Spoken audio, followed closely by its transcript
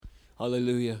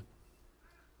Hallelujah.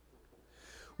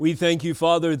 We thank you,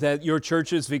 Father, that your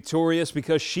church is victorious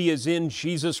because she is in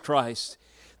Jesus Christ,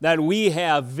 that we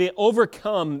have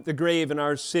overcome the grave and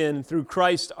our sin through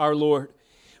Christ our Lord.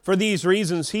 For these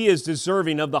reasons, He is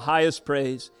deserving of the highest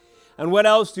praise. And what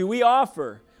else do we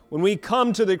offer when we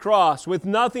come to the cross with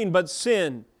nothing but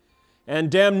sin and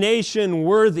damnation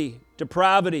worthy,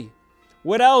 depravity?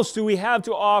 What else do we have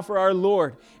to offer our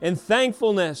Lord in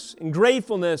thankfulness and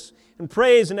gratefulness and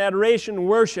praise and adoration and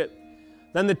worship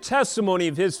than the testimony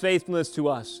of His faithfulness to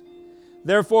us?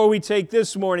 Therefore, we take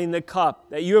this morning the cup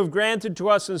that you have granted to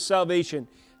us in salvation,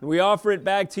 and we offer it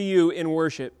back to you in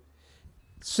worship,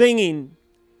 singing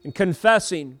and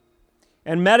confessing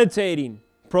and meditating,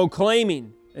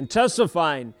 proclaiming and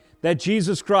testifying that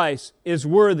Jesus Christ is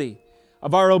worthy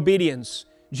of our obedience.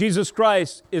 Jesus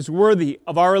Christ is worthy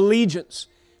of our allegiance.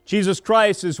 Jesus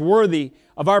Christ is worthy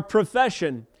of our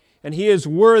profession, and He is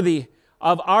worthy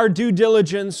of our due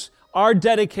diligence, our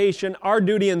dedication, our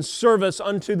duty and service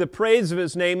unto the praise of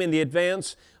His name in the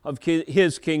advance of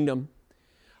His kingdom.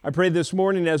 I pray this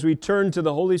morning as we turn to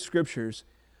the Holy Scriptures,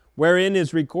 wherein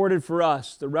is recorded for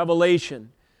us the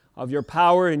revelation of your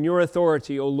power and your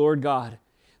authority, O Lord God,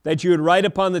 that you would write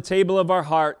upon the table of our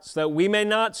hearts, that we may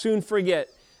not soon forget,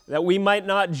 that we might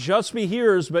not just be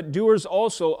hearers, but doers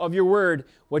also of your word,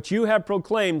 what you have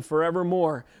proclaimed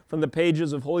forevermore from the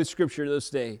pages of Holy Scripture this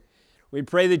day. We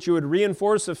pray that you would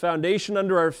reinforce the foundation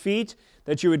under our feet,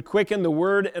 that you would quicken the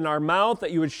word in our mouth,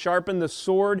 that you would sharpen the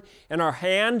sword in our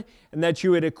hand, and that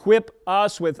you would equip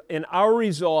us in our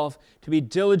resolve to be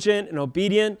diligent and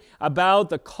obedient about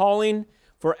the calling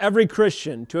for every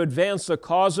Christian to advance the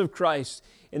cause of Christ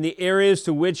in the areas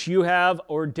to which you have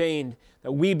ordained,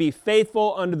 that we be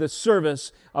faithful unto the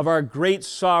service of our great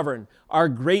sovereign, our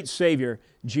great Savior,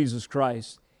 Jesus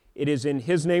Christ. It is in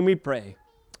His name we pray.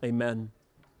 Amen.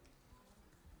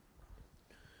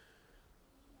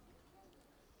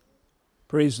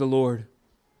 Praise the Lord.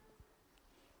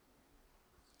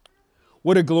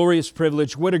 What a glorious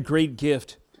privilege, what a great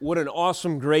gift, what an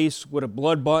awesome grace, what a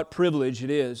blood-bought privilege it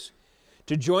is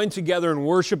to join together in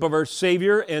worship of our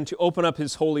Savior and to open up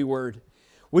His holy word.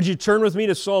 Would you turn with me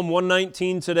to Psalm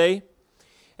 119 today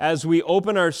as we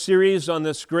open our series on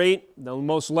this great, the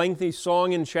most lengthy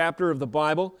song and chapter of the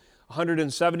Bible,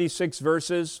 176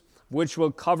 verses, which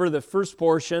will cover the first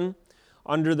portion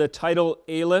under the title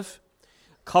Aleph,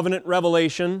 Covenant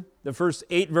Revelation. The first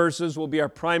 8 verses will be our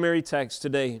primary text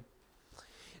today.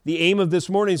 The aim of this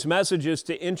morning's message is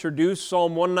to introduce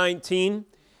Psalm 119,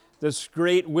 this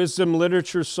great wisdom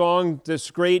literature song,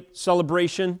 this great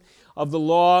celebration of the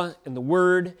law and the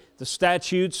word, the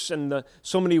statutes, and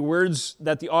so many words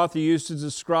that the author used to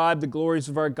describe the glories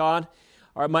of our God.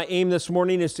 My aim this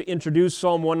morning is to introduce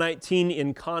Psalm 119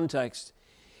 in context.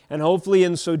 And hopefully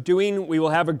in so doing, we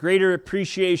will have a greater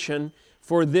appreciation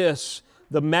for this,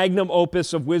 the magnum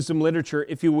opus of wisdom literature,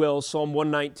 if you will, Psalm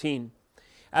 119.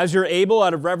 As you're able,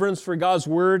 out of reverence for God's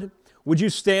word, would you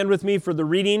stand with me for the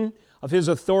reading of His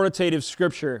authoritative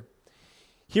Scripture?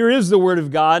 Here is the Word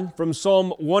of God from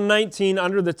Psalm 119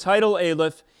 under the title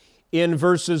Aleph in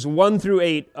verses 1 through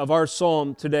 8 of our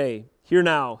psalm today. Hear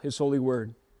now His holy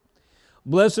word.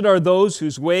 Blessed are those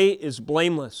whose way is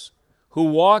blameless, who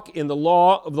walk in the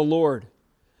law of the Lord.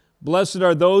 Blessed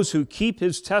are those who keep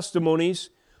His testimonies,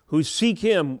 who seek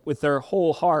Him with their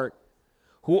whole heart,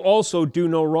 who also do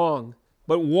no wrong,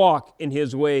 but walk in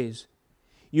His ways.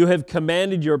 You have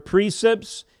commanded your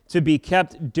precepts to be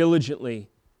kept diligently.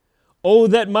 Oh,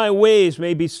 that my ways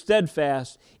may be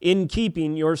steadfast in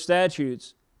keeping your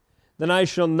statutes. Then I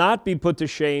shall not be put to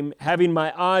shame, having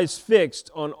my eyes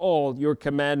fixed on all your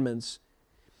commandments.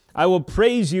 I will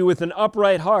praise you with an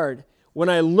upright heart when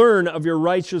I learn of your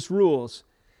righteous rules.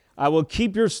 I will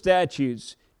keep your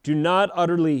statutes. Do not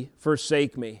utterly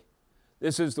forsake me.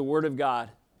 This is the word of God.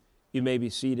 You may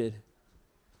be seated.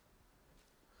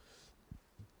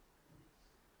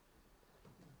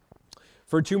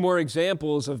 For 2 more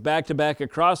examples of back-to-back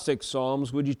acrostic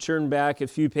psalms, would you turn back a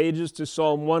few pages to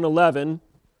Psalm 111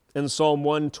 and Psalm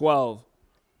 112.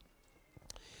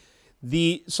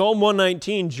 The Psalm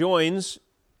 119 joins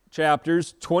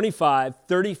chapters 25,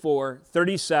 34,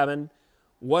 37,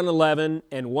 111,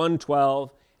 and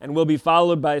 112, and will be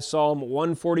followed by Psalm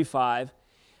 145.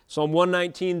 Psalm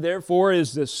 119, therefore,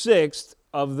 is the 6th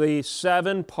of the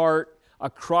 7-part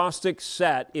acrostic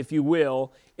set, if you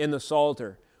will, in the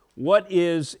Psalter. What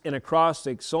is an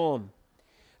acrostic psalm?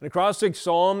 An acrostic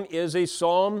psalm is a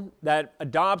psalm that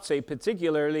adopts a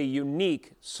particularly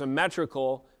unique,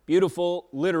 symmetrical, beautiful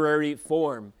literary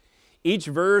form. Each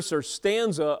verse or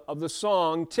stanza of the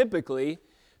song typically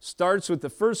starts with the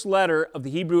first letter of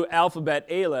the Hebrew alphabet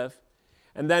Aleph,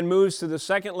 and then moves to the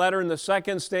second letter in the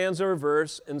second stanza or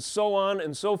verse, and so on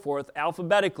and so forth,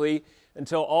 alphabetically,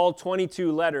 until all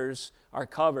 22 letters are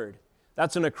covered.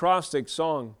 That's an acrostic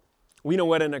song. We know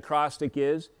what an acrostic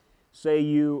is. Say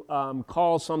you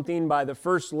call something by the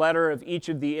first letter of each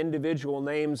of the individual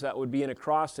names, that would be an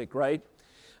acrostic, right?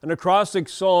 An acrostic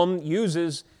psalm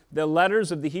uses the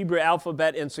letters of the Hebrew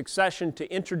alphabet in succession to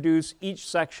introduce each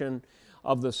section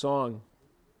of the song.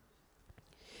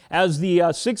 As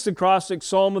the sixth acrostic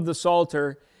psalm of the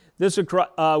Psalter,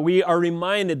 we are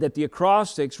reminded that the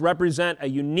acrostics represent a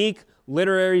unique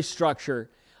literary structure,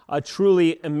 a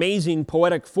truly amazing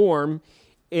poetic form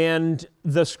in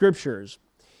the Scriptures.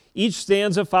 Each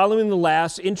stanza following the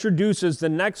last introduces the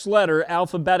next letter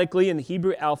alphabetically in the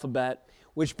Hebrew alphabet,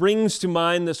 which brings to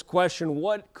mind this question: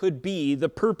 what could be the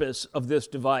purpose of this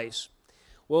device?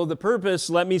 Well, the purpose,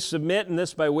 let me submit in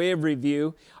this by way of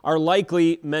review, are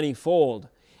likely manifold.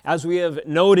 As we have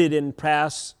noted in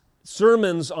past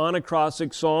sermons on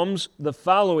acrostic psalms, the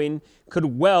following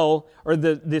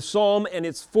the psalm and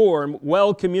its form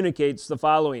well communicates the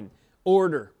following.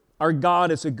 Order. Our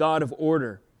God is a God of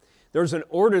order. There's an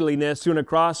orderliness to an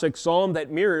acrostic psalm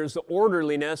that mirrors the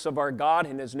orderliness of our God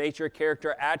and His nature,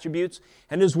 character, attributes,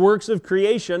 and His works of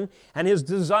creation, and His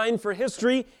design for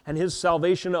history, and His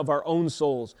salvation of our own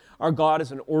souls. Our God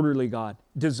is an orderly God.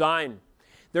 Design.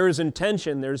 There is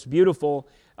intention. There's beautiful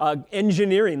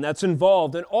engineering that's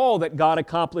involved in all that God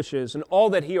accomplishes, and all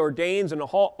that He ordains, and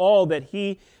all that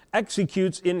He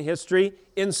executes in history,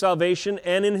 in salvation,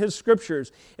 and in His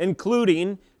Scriptures,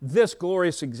 including this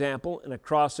glorious example, an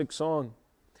acrostic song.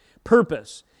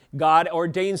 Purpose. God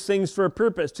ordains things for a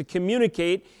purpose, to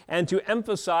communicate and to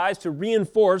emphasize, to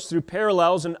reinforce through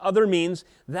parallels and other means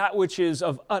that which is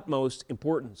of utmost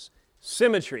importance.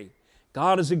 Symmetry.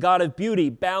 God is a God of beauty,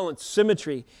 balance,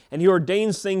 symmetry, and He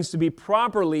ordains things to be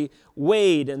properly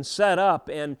weighed and set up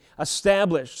and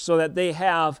established so that they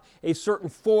have a certain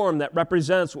form that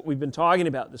represents what we've been talking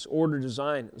about, this order,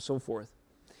 design, and so forth.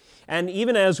 And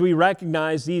even as we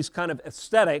recognize these kind of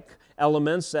aesthetic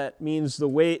elements, that means the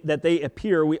way that they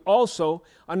appear, we also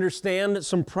understand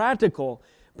some practical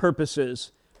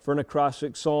purposes for an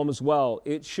acrostic psalm as well.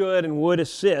 It should and would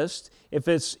assist, if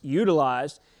it's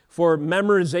utilized, for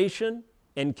memorization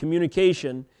and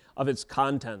communication of its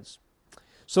contents.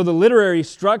 So the literary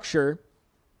structure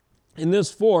in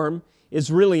this form is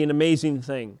really an amazing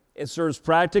thing. It serves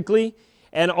practically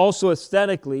and also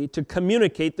aesthetically to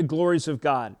communicate the glories of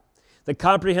God. The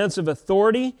comprehensive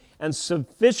authority and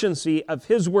sufficiency of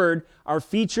His Word are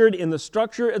featured in the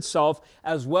structure itself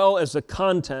as well as the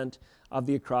content of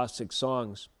the acrostic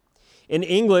songs. In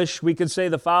English, we could say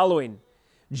the following: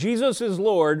 Jesus is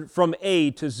Lord from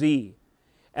A to Z.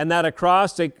 And that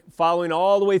acrostic, following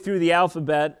all the way through the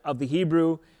alphabet of the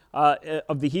Hebrew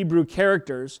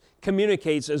characters,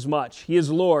 communicates as much. He is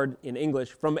Lord, in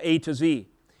English, from A to Z.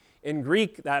 In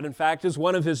Greek, that in fact is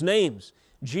one of His names.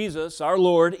 Jesus, our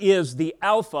Lord, is the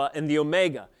Alpha and the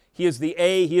Omega. He is the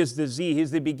A, He is the Z, He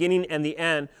is the beginning and the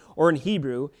end. Or in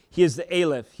Hebrew, He is the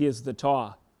Aleph, He is the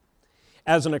Taw.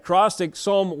 As an acrostic,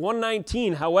 Psalm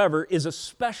 119, however, is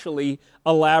especially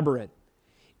elaborate.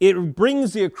 It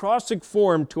brings the acrostic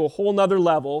form to a whole nother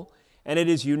level, and it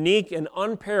is unique and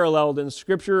unparalleled in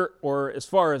Scripture, or as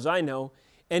far as I know,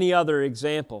 any other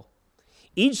example.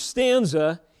 Each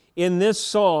stanza in this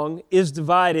song is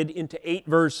divided into 8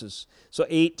 verses. So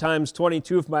 8 times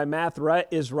 22, if my math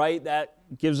is right, that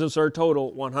gives us our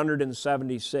total,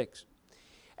 176.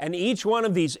 And each one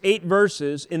of these 8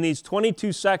 verses in these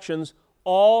 22 sections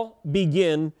all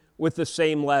begin with the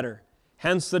same letter.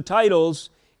 Hence the titles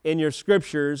in your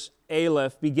scriptures,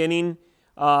 Aleph, beginning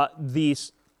the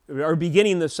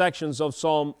sections of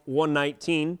Psalm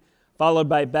 119, followed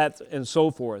by Bet, and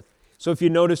so forth. So if you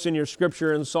notice in your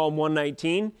scripture in Psalm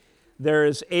 119, there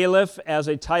is Aleph as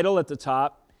a title at the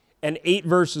top, and 8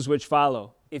 verses which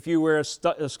follow. If you were a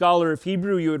scholar of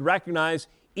Hebrew, you would recognize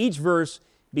each verse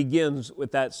begins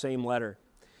with that same letter.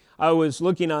 I was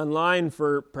looking online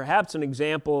for perhaps an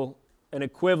example, an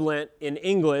equivalent in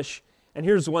English, and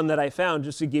here's one that I found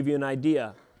just to give you an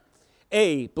idea.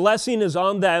 A, blessing is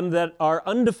on them that are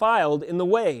undefiled in the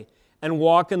way and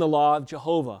walk in the law of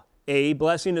Jehovah. A,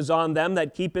 blessing is on them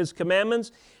that keep His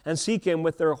commandments and seek Him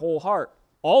with their whole heart.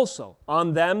 Also,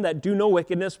 on them that do no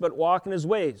wickedness but walk in His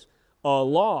ways. A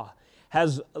law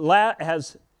hast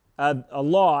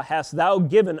thou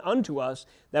given unto us,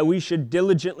 that we should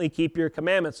diligently keep your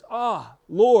commandments. Ah,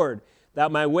 Lord,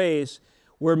 that my ways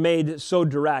were made so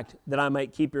direct that I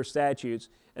might keep your statutes,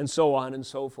 and so on and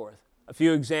so forth. A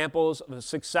few examples of a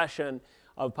succession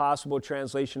of possible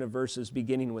translation of verses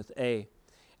beginning with A,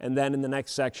 and then in the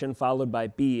next section followed by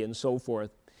B, and so forth.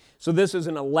 So this is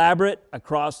an elaborate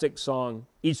acrostic song.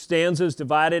 Each stanza is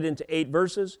divided into 8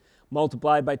 verses.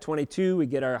 Multiplied by 22, we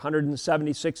get our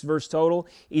 176 verse total.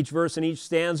 Each verse in each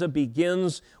stanza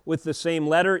begins with the same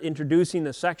letter, introducing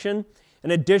the section.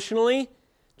 And additionally,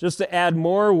 just to add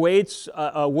more weight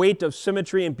of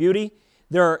symmetry and beauty,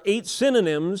 there are 8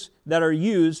 synonyms that are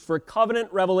used for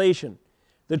covenant revelation,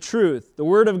 the truth, the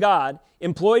Word of God,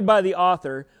 employed by the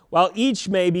author. While each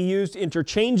may be used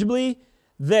interchangeably,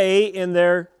 they, in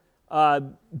their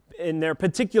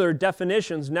particular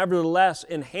definitions, nevertheless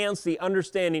enhance the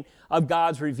understanding of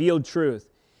God's revealed truth.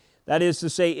 That is to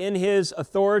say, in His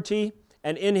authority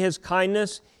and in His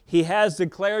kindness, He has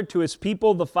declared to His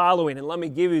people the following. And let me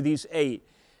give you these 8.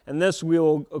 And this we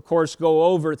will, of course, go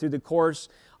over through the course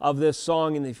of this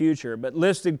song in the future. But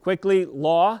listed quickly: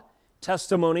 law,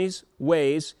 testimonies,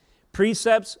 ways,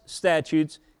 precepts,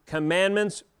 statutes,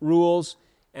 commandments, rules,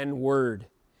 and word.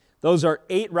 Those are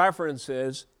 8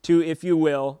 references to, if you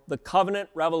will, the covenant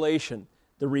revelation,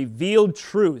 the revealed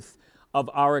truth of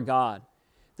our God.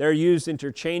 They're used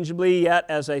interchangeably, yet,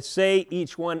 as I say,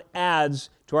 each one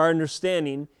adds to our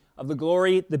understanding of the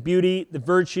glory, the beauty, the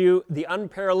virtue, the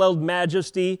unparalleled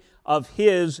majesty of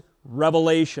His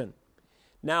revelation.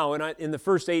 Now, in the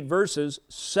first 8 verses,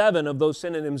 7 of those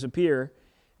synonyms appear,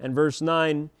 and verse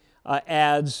 9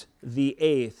 adds the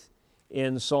 8th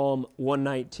in Psalm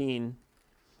 119.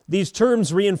 These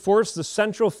terms reinforce the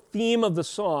central theme of the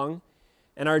song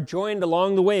and are joined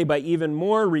along the way by even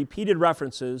more repeated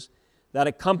references that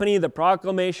accompany the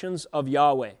proclamations of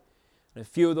Yahweh. And a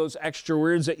few of those extra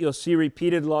words that you'll see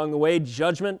repeated along the way: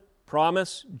 judgment,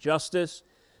 promise, justice,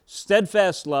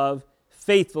 steadfast love,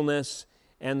 faithfulness,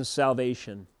 and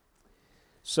salvation.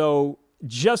 So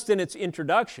just in its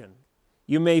introduction,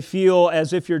 you may feel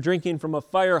as if you're drinking from a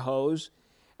fire hose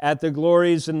at the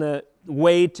glories and the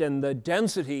weight and the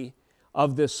density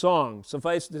of this song.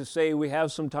 Suffice to say, we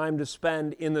have some time to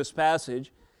spend in this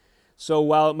passage. So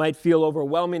while it might feel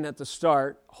overwhelming at the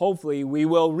start, hopefully we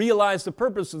will realize the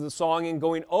purpose of the song in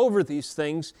going over these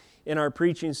things in our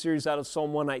preaching series out of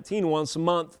Psalm 119 once a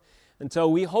month,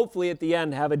 until we hopefully at the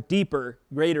end have a deeper,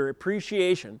 greater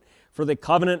appreciation for the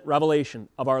covenant revelation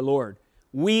of our Lord.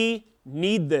 We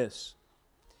need this.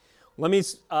 Let me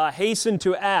hasten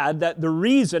to add that a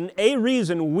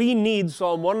reason we need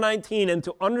Psalm 119 and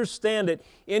to understand it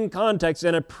in context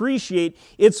and appreciate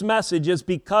its message is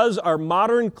because our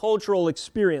modern cultural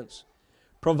experience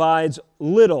provides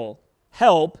little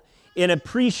help in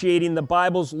appreciating the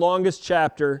Bible's longest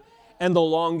chapter and the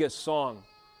longest song.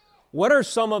 What are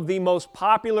some of the most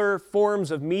popular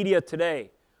forms of media today?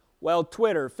 Well,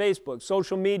 Twitter, Facebook,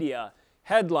 social media,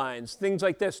 headlines, things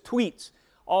like this, tweets,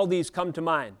 all these come to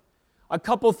mind. A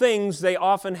couple things they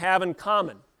often have in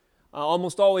common,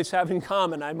 almost always have in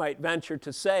common, I might venture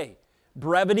to say: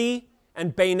 brevity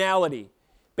and banality.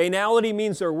 Banality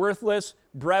means they're worthless.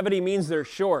 Brevity means they're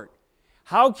short.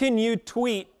 How can you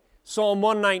tweet Psalm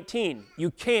 119?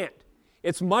 You can't.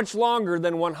 It's much longer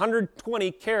than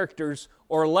 120 characters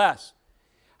or less.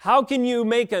 How can you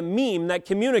make a meme that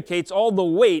communicates all the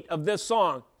weight of this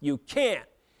song? You can't.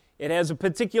 It has a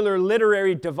particular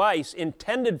literary device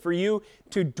intended for you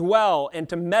to dwell and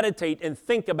to meditate and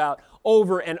think about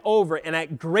over and over and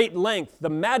at great length the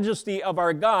majesty of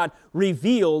our God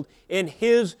revealed in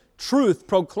His truth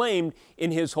proclaimed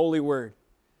in His holy word.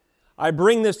 I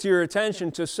bring this to your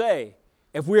attention to say,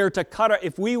 if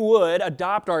we would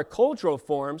adopt our cultural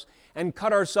forms and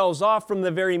cut ourselves off from the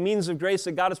very means of grace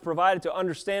that God has provided to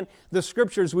understand the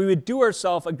Scriptures, we would do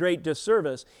ourselves a great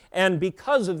disservice. And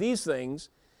because of these things,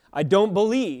 I don't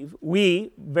believe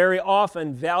we very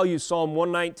often value Psalm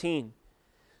 119.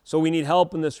 So we need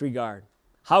help in this regard.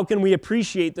 How can we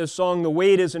appreciate this song the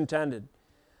way it is intended?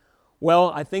 Well,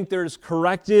 I think there's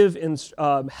corrective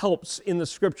helps in the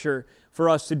Scripture for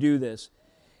us to do this.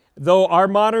 Though our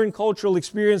modern cultural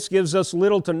experience gives us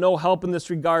little to no help in this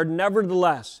regard,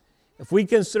 nevertheless, if we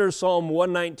consider Psalm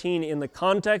 119 in the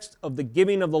context of the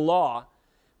giving of the law,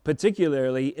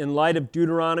 particularly in light of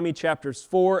Deuteronomy chapters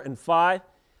 4 and 5,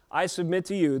 I submit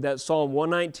to you that Psalm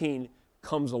 119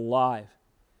 comes alive.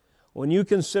 When you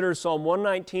consider Psalm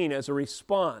 119 as a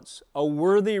response, a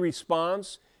worthy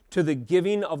response to the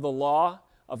giving of the law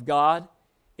of God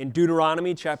in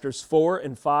Deuteronomy chapters 4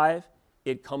 and 5,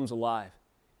 it comes alive.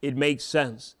 It makes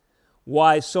sense.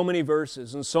 Why so many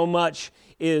verses and so much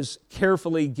is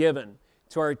carefully given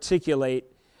to articulate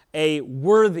a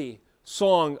worthy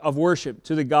song of worship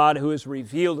to the God who has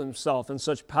revealed Himself in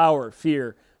such power,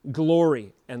 fear,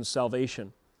 glory, and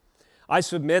salvation. I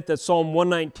submit that Psalm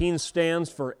 119 stands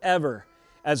forever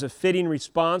as a fitting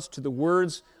response to the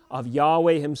words of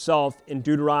Yahweh Himself in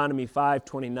Deuteronomy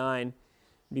 5:29.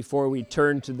 Before we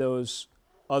turn to those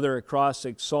other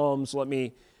acrostic psalms, let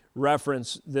me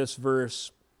reference this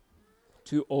verse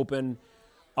to open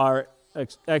our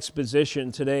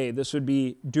exposition today. This would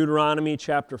be Deuteronomy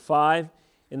chapter 5.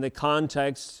 In the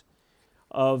context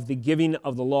of the giving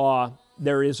of the law,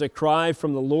 there is a cry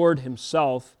from the Lord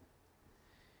Himself,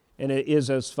 and it is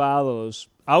as follows.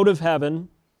 Out of heaven,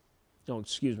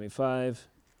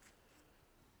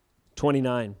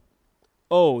 5:29.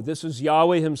 Oh, this is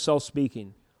Yahweh Himself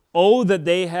speaking. Oh, that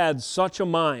they had such a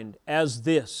mind as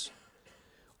this,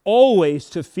 always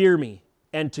to fear me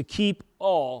and to keep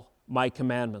all my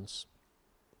commandments.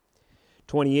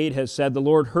 28 has said, the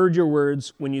Lord heard your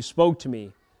words when you spoke to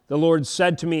me. The Lord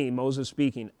said to me, Moses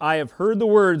speaking, I have heard the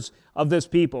words of this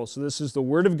people. So this is the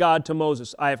word of God to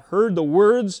Moses. I have heard the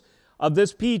words of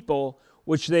this people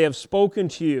which they have spoken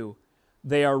to you.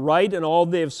 They are right in all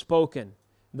they have spoken.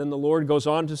 Then the Lord goes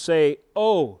on to say,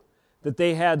 oh, that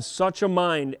they had such a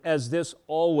mind as this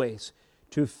always,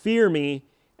 to fear me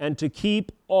and to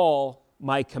keep all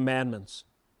my commandments.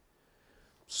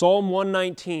 Psalm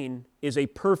 119 is a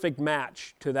perfect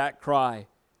match to that cry.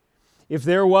 If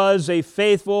there was a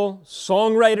faithful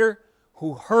songwriter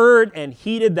who heard and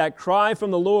heeded that cry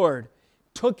from the Lord,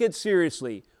 took it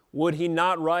seriously, would he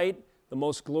not write the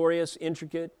most glorious,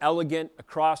 intricate, elegant,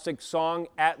 acrostic song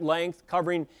at length,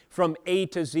 covering from A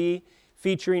to Z,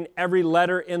 featuring every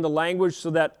letter in the language so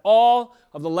that all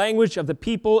of the language of the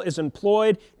people is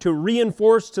employed to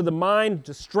reinforce to the mind,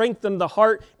 to strengthen the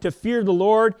heart, to fear the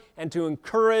Lord, and to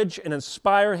encourage and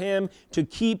inspire him to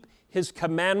keep His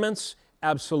commandments?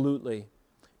 Absolutely.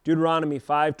 Deuteronomy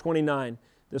 5:29,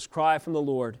 this cry from the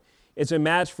Lord, is a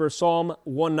match for Psalm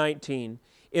 119.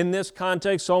 In this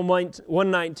context, Psalm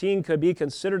 119 could be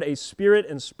considered a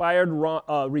Spirit-inspired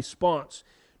response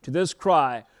to this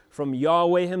cry from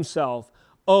Yahweh Himself,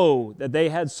 oh, that they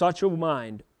had such a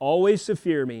mind, always to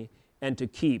fear me and to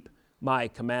keep my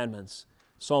commandments.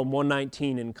 Psalm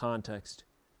 119 in context.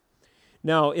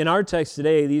 Now, in our text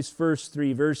today, these first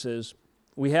three verses,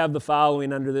 we have the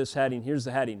following under this heading. Here's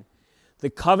the heading. The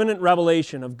covenant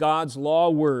revelation of God's law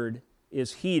word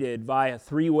is heeded via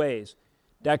three ways: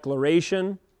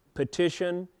 declaration,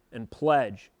 petition, and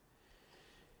pledge.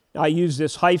 I use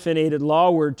this hyphenated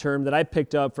law word term that I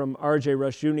picked up from R.J.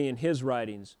 Rushdoony in his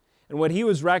writings. And what he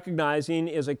was recognizing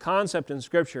is a concept in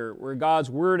Scripture where God's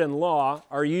word and law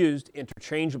are used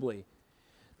interchangeably.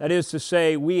 That is to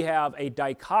say, we have a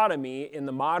dichotomy in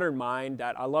the modern mind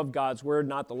that I love God's word,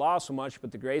 not the law so much,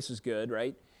 but the grace is good,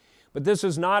 right? But this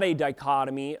is not a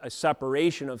dichotomy, a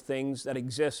separation of things that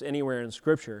exists anywhere in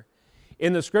Scripture.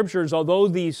 In the Scriptures, although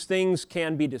these things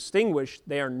can be distinguished,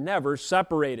 they are never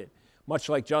separated, much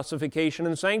like justification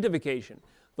and sanctification.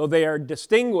 Though they are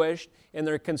distinguished in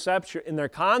their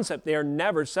concept, they are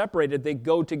never separated. They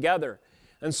go together.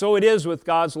 And so it is with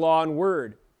God's law and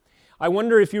word. I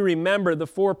wonder if you remember the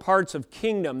 4 parts of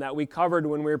kingdom that we covered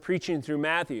when we were preaching through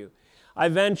Matthew. I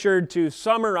ventured to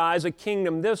summarize a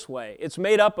kingdom this way. It's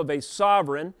made up of a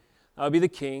sovereign, that would be the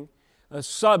king,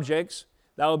 subjects,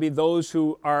 that would be those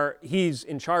who are he's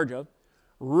in charge of,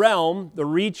 realm, the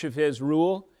reach of his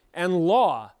rule, and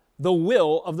law, the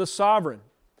will of the sovereign.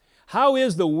 How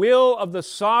is the will of the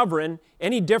sovereign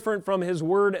any different from his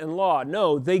word and law?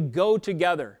 No, they go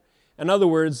together. In other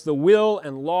words, the will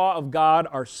and law of God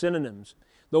are synonyms.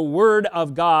 The word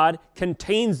of God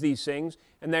contains these things,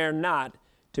 and they are not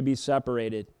to be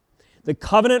separated. The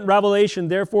covenant revelation,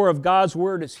 therefore, of God's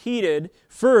word is heeded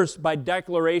first by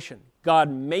declaration.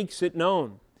 God makes it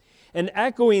known. And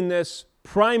echoing this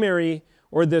primary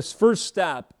or this first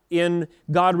step in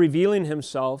God revealing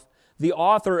Himself, the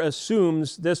author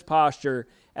assumes this posture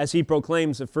as he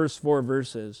proclaims the first 4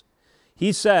 verses.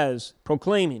 He says,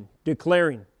 proclaiming,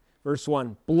 declaring, verse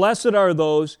 1, blessed are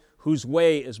those whose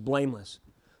way is blameless,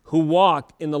 who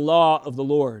walk in the law of the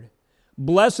Lord.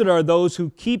 Blessed are those who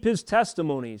keep His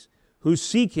testimonies, who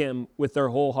seek Him with their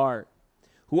whole heart,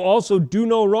 who also do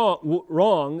no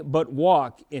wrong but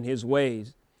walk in His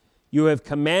ways. You have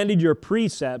commanded your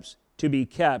precepts to be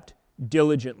kept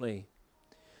diligently.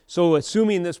 So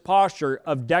assuming this posture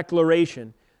of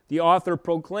declaration, the author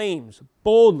proclaims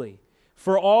boldly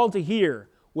for all to hear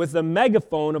with the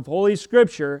megaphone of Holy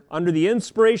Scripture under the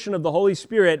inspiration of the Holy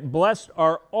Spirit, blessed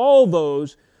are all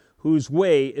those whose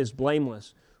way is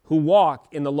blameless, who walk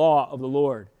in the law of the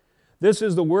Lord. This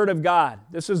is the word of God.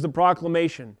 This is the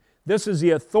proclamation. This is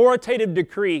the authoritative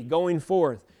decree going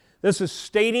forth. This is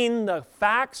stating the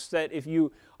facts that if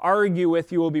you argue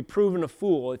with, you will be proven a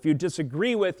fool. If you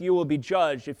disagree with, you will be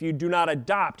judged. If you do not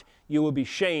adopt, you will be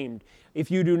shamed.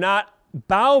 If you do not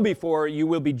bow before, you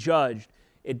will be judged.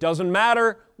 It doesn't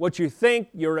matter what you think,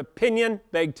 your opinion,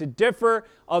 beg to differ,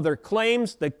 other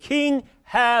claims. The king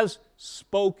has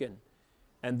spoken.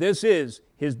 And this is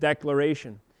his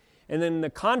declaration. And in the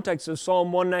context of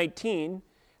Psalm 119,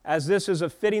 as this is a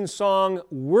fitting song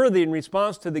worthy in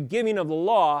response to the giving of the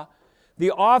law,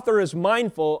 the author is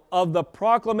mindful of the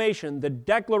proclamation, the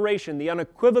declaration, the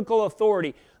unequivocal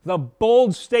authority, the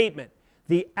bold statement,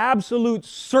 the absolute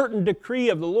certain decree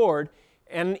of the Lord,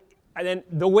 and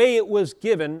the way it was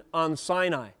given on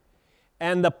Sinai.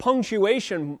 And the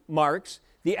punctuation marks,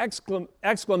 the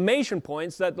exclamation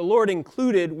points that the Lord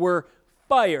included were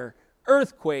fire,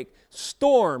 earthquake,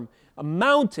 storm, a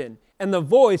mountain, and the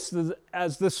voice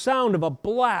as the sound of a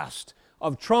blast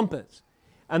of trumpets.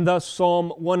 And thus Psalm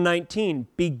 119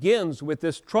 begins with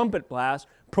this trumpet blast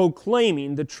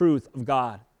proclaiming the truth of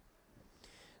God.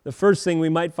 The first thing we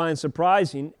might find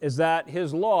surprising is that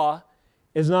his law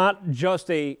is not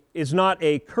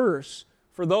a curse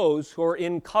for those who are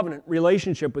in covenant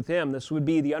relationship with him. This would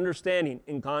be the understanding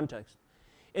in context.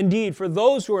 Indeed, for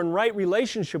those who are in right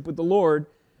relationship with the Lord,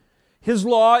 his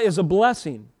law is a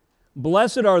blessing.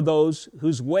 Blessed are those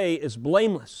whose way is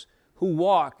blameless, who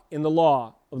walk in the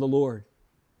law of the Lord.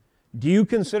 Do you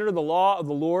consider the law of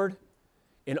the Lord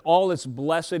in all its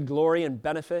blessed glory and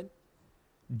benefit?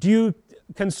 Do you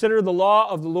consider the law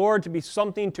of the Lord to be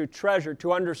something to treasure,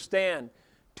 to understand,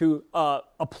 to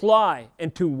apply,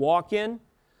 and to walk in?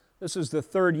 This is the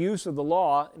third use of the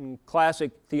law in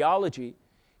classic theology.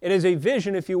 It is a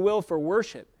vision, if you will, for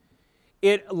worship.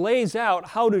 It lays out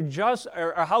how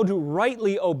to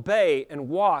rightly obey and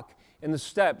walk in the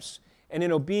steps and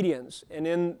in obedience and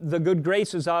in the good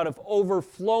graces out of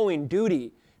overflowing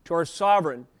duty to our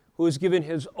sovereign who has given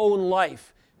his own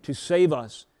life to save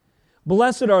us.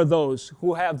 Blessed are those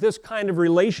who have this kind of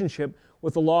relationship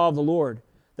with the law of the Lord.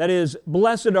 That is,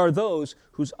 blessed are those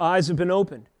whose eyes have been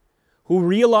opened, who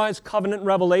realize covenant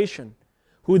revelation,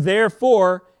 who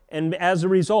therefore, and as a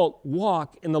result,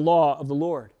 walk in the law of the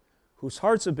Lord, whose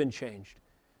hearts have been changed.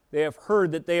 They have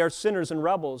heard that they are sinners and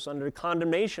rebels under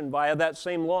condemnation via that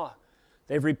same law.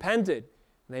 They've repented,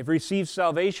 and they've received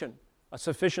salvation. A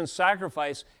sufficient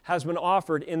sacrifice has been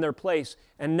offered in their place,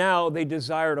 and now they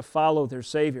desire to follow their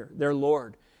Savior, their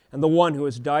Lord, and the one who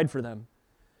has died for them.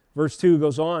 Verse 2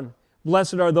 goes on,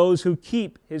 blessed are those who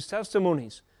keep his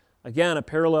testimonies. Again, a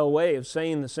parallel way of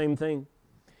saying the same thing.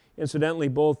 Incidentally,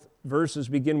 both verses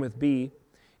begin with B.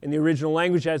 In the original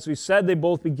language, as we said, they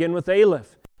both begin with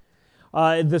Aleph.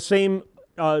 The same,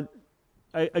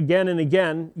 again and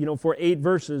again, for 8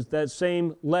 verses, that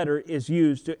same letter is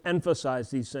used to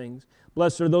emphasize these things.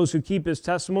 Blessed are those who keep his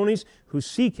testimonies, who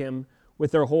seek him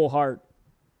with their whole heart.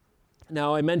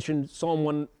 Now, I mentioned Psalm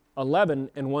 111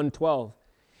 and 112.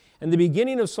 And the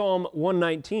beginning of Psalm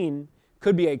 119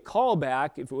 could be a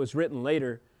callback, if it was written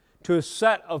later, to a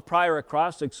set of prior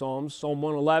acrostic psalms, Psalm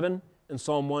 111 and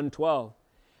Psalm 112.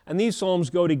 And these psalms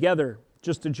go together,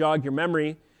 just to jog your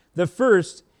memory. The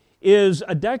first is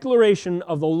a declaration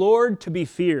of the Lord to be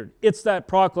feared. It's that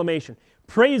proclamation.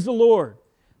 Praise the Lord.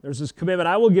 There's this commitment.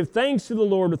 I will give thanks to the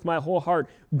Lord with my whole heart.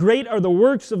 Great are the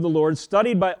works of the Lord,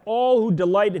 studied by all who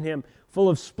delight in him. Full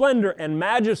of splendor and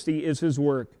majesty is his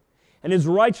work, and his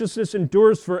righteousness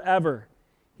endures forever.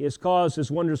 He has caused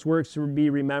his wondrous works to be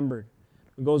remembered.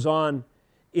 It goes on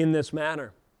in this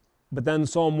manner. But then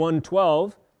Psalm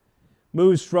 112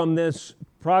 moves from this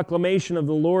proclamation of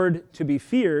the Lord to be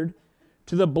feared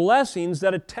to the blessings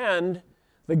that attend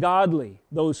the godly,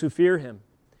 those who fear him.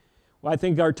 Well, I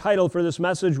think our title for this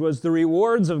message was The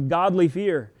Rewards of Godly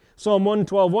Fear. Psalm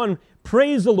 112:1,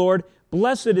 praise the Lord,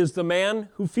 blessed is the man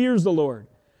who fears the Lord.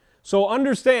 So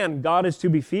understand God is to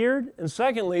be feared, and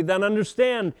secondly, then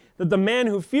understand that the man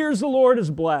who fears the Lord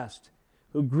is blessed,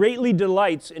 who greatly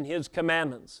delights in his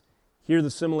commandments. Hear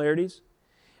the similarities?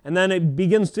 And then it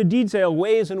begins to detail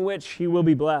ways in which he will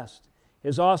be blessed.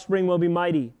 His offspring will be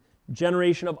mighty.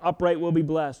 Generation of upright will be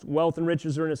blessed. Wealth and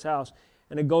riches are in his house.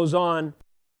 And it goes on,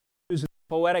 uses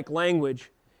poetic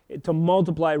language to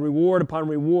multiply reward upon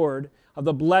reward of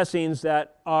the blessings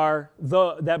that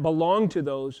belong to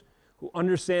those who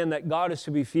understand that God is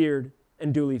to be feared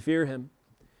and duly fear him.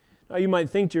 Now you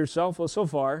might think to yourself, well, so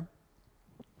far,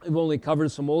 we've only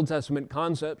covered some Old Testament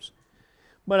concepts,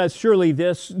 but surely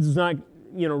this does not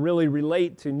really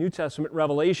relate to New Testament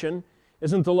revelation.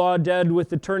 Isn't the law dead with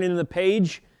the turning of the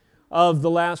page of the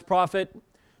last prophet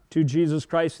to Jesus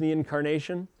Christ and the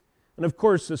incarnation? And of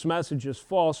course, this message is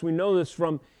false. We know this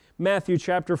from Matthew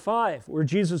chapter 5, where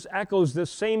Jesus echoes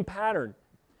this same pattern.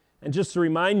 And just to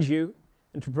remind you,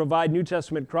 and to provide New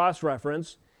Testament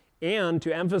cross-reference, and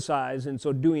to emphasize, in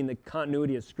so doing, the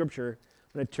continuity of Scripture,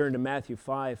 I'm going to turn to Matthew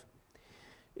 5.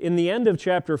 In the end of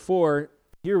chapter 4,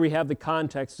 Here we have the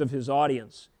context of his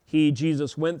audience. He,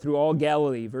 Jesus, went through all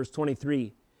Galilee, verse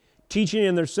 23, teaching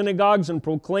in their synagogues and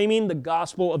proclaiming the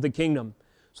gospel of the kingdom.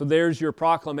 So there's your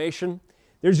proclamation.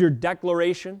 There's your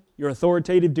declaration, your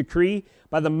authoritative decree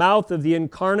by the mouth of the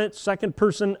incarnate second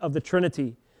person of the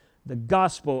Trinity, the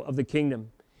gospel of the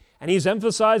kingdom. And he's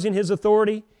emphasizing his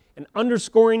authority and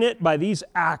underscoring it by these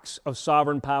acts of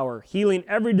sovereign power, healing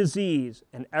every disease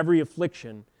and every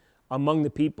affliction among the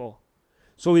people.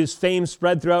 So his fame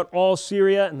spread throughout all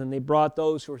Syria, and then they brought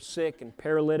those who were sick and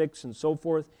paralytics and so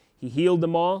forth. He healed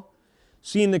them all.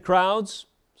 Seeing the crowds,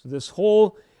 so this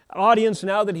whole audience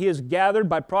now that he has gathered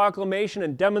by proclamation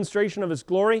and demonstration of his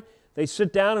glory, they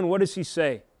sit down, and what does he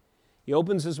say? He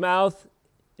opens his mouth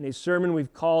in a sermon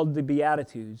we've called the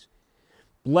Beatitudes.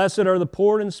 Blessed are the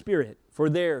poor in spirit, for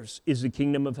theirs is the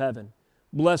kingdom of heaven.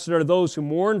 Blessed are those who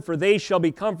mourn, for they shall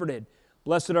be comforted.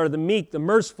 Blessed are the meek, the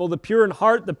merciful, the pure in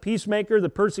heart, the peacemaker, the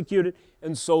persecuted,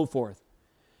 and so forth.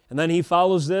 And then he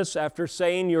follows this after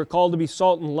saying, you're called to be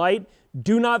salt and light.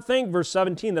 Do not think, verse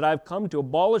 17, that I've come to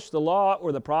abolish the law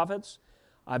or the prophets.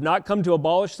 I've not come to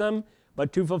abolish them,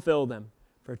 but to fulfill them.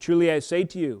 For truly I say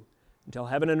to you, until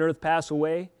heaven and earth pass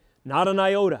away, not an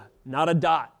iota, not a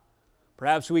dot.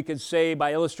 Perhaps we could say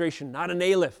by illustration, not an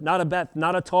Aleph, not a Bet,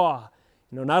 not a Taw,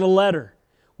 not a letter,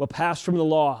 will pass from the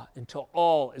law until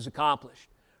all is accomplished.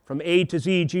 From A to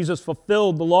Z, Jesus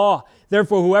fulfilled the law.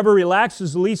 Therefore, whoever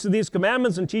relaxes the least of these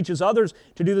commandments and teaches others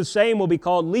to do the same will be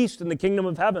called least in the kingdom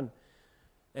of heaven.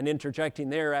 And interjecting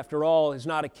there, after all, is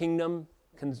not a kingdom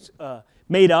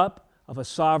made up of a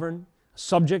sovereign,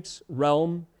 subjects,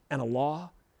 realm, and a law.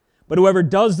 But whoever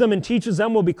does them and teaches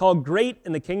them will be called great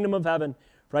in the kingdom of heaven.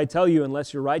 For I tell you,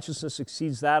 unless your righteousness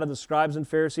exceeds that of the scribes and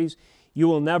Pharisees, you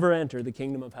will never enter the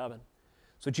kingdom of heaven.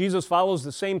 So Jesus follows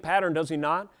the same pattern, does he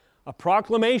not? A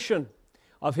proclamation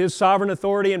of his sovereign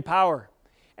authority and power.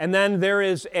 And then there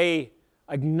is an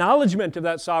acknowledgement of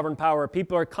that sovereign power.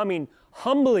 People are coming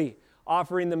humbly,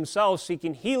 offering themselves,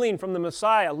 seeking healing from the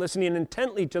Messiah, listening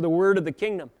intently to the word of the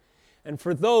kingdom. And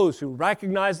for those who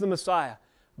recognize the Messiah,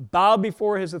 bowed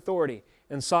before his authority,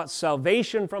 and sought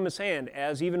salvation from his hand,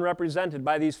 as even represented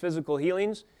by these physical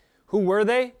healings, who were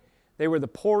they? They were the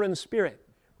poor in spirit,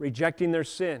 rejecting their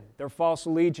sin, their false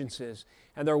allegiances,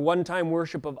 and their one-time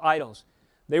worship of idols.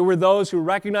 They were those who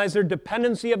recognized their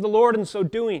dependency of the Lord in so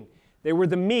doing. They were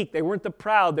the meek, they weren't the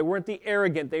proud, they weren't the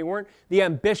arrogant, they weren't the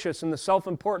ambitious and the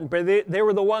self-important, but they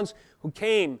were the ones who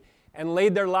came and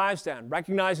laid their lives down,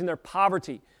 recognizing their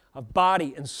poverty of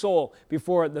body and soul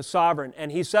before the sovereign.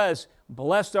 And he says,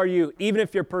 blessed are you, even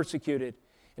if you're persecuted.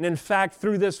 And in fact,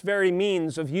 through this very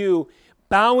means of you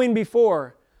bowing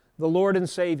before the Lord and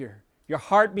Savior, your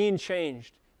heart being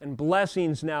changed, and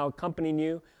blessings now accompanying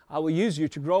you, I will use you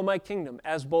to grow my kingdom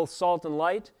as both salt and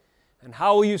light. And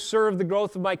how will you serve the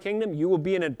growth of my kingdom? You will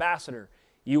be an ambassador.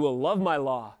 You will love my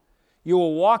law. You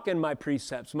will walk in my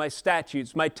precepts, my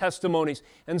statutes, my testimonies,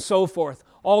 and so forth.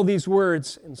 All these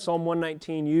words in Psalm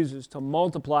 119 uses to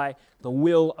multiply the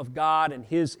will of God and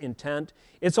his intent.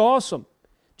 It's awesome.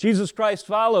 Jesus Christ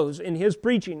follows in his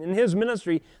preaching, in his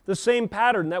ministry, the same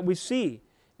pattern that we see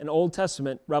in Old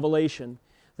Testament revelation.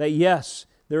 That yes,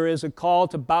 there is a call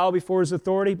to bow before his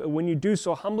authority, but when you do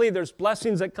so humbly, there's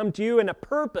blessings that come to you and a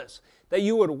purpose that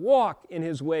you would walk in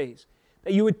his ways,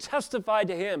 that you would testify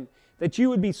to him, that you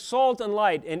would be salt and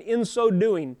light, and in so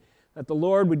doing, that the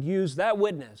Lord would use that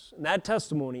witness and that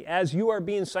testimony as you are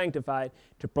being sanctified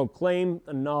to proclaim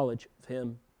the knowledge of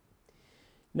him.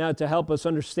 Now, to help us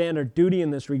understand our duty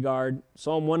in this regard,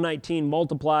 Psalm 119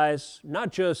 multiplies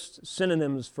not just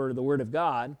synonyms for the Word of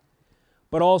God,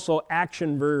 but also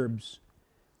action verbs,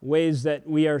 ways that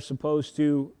we are supposed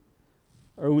to,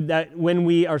 or that when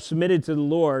we are submitted to the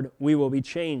Lord, we will be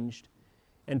changed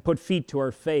and put feet to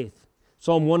our faith.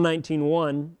 Psalm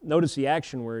 119:1, notice the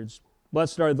action words.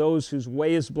 Blessed are those whose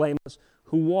way is blameless,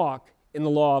 who walk in the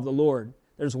law of the Lord.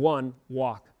 There's one,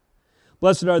 walk.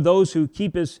 Blessed are those who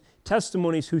keep his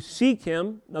testimonies, who seek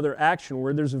him, another action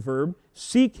word, there's a verb,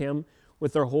 seek him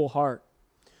with their whole heart.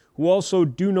 Who also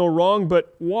do no wrong,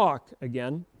 but walk,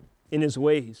 again, in his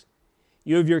ways.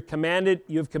 You have commanded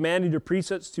your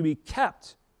precepts to be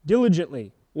kept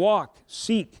diligently. Walk,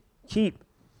 seek, keep.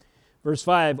 Verse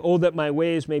 5, oh, that my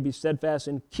ways may be steadfast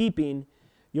in keeping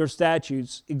your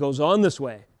statutes. It goes on this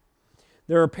way.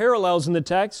 There are parallels in the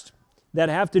text that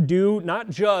have to do not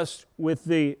just with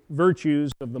the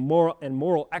virtues of the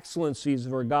moral excellencies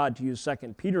of our God, to use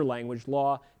 2 Peter language,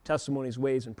 law, testimonies,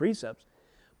 ways, and precepts,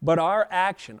 but our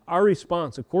action, our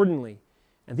response accordingly.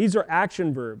 And these are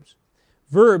action verbs.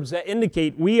 Verbs that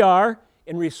indicate we are,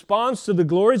 in response to the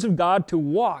glories of God, to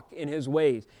walk in his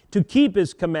ways, to keep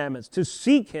his commandments, to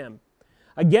seek him.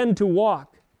 Again, to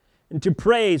walk. and to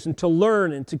praise and to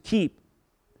learn and to keep.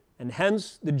 And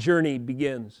hence the journey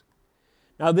begins.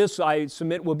 Now this, I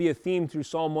submit, will be a theme through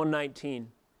Psalm 119.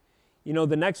 You know,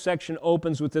 the next section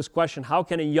opens with this question: how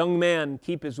can a young man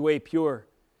keep his way pure?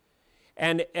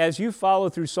 And as you follow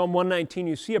through Psalm 119,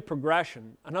 you see a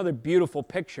progression, another beautiful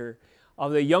picture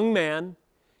of the young man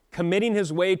committing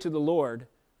his way to the Lord,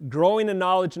 growing in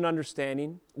knowledge and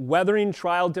understanding, weathering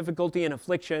trial, difficulty, and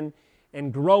affliction,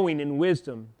 and growing in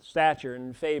wisdom, stature,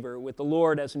 and favor with the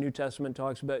Lord, as the New Testament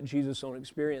talks about Jesus' own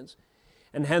experience.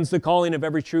 And hence the calling of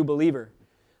every true believer.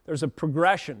 There's a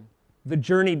progression. The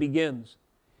journey begins.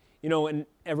 You know, and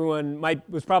everyone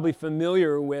was probably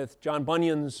familiar with John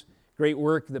Bunyan's great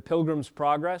work, The Pilgrim's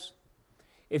Progress.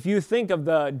 If you think of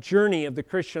the journey of the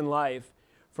Christian life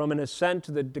from an ascent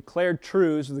to the declared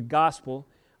truths of the gospel,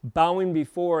 bowing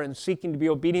before and seeking to be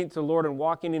obedient to the Lord and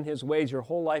walking in His ways your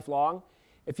whole life long,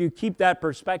 if you keep that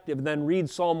perspective and then read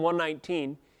Psalm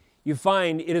 119, you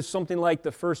find it is something like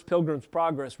the first Pilgrim's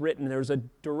Progress written. There's a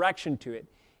direction to it.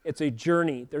 It's a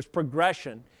journey. There's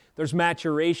progression. There's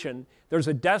maturation. There's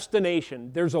a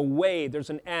destination. There's a way. There's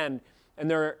an end. And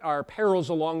there are perils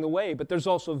along the way. But there's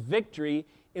also victory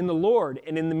in the Lord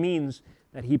and in the means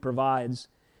that He provides.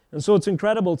 And so it's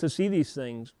incredible to see these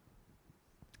things.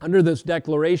 Under this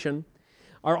declaration,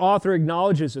 our author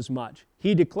acknowledges as much.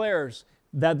 He declares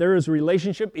that there is a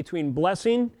relationship between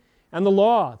blessing and the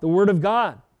law, the Word of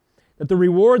God. That the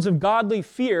rewards of godly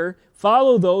fear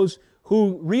follow those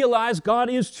who realize God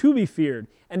is to be feared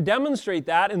and demonstrate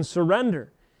that in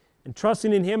surrender and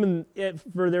trusting in Him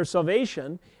for their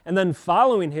salvation and then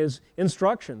following His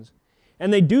instructions.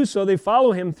 And they do so, they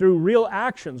follow Him through real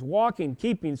actions, walking,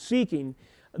 keeping, seeking,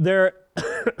 their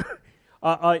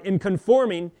in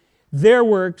conforming their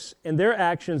works and their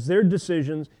actions, their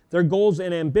decisions, their goals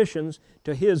and ambitions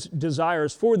to His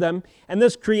desires for them. And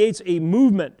this creates a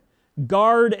movement,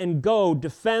 guard and go,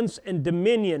 defense and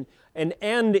dominion. An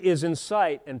end is in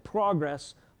sight and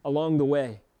progress along the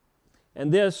way.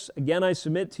 And this, again, I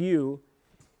submit to you,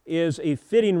 is a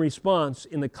fitting response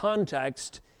in the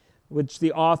context which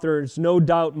the author is no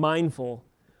doubt mindful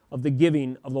of the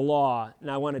giving of the law.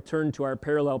 And I want to turn to our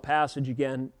parallel passage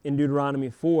again in Deuteronomy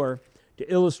 4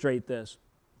 to illustrate this.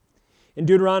 In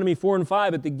Deuteronomy 4 and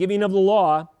 5, at the giving of the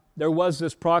law, there was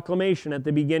this proclamation at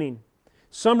the beginning,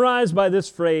 summarized by this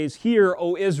phrase, "Hear,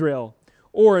 O Israel."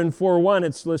 Or in 4:1,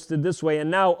 it's listed this way,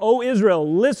 "And now, O Israel,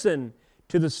 listen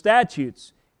to the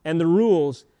statutes and the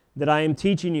rules that I am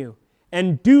teaching you,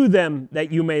 and do them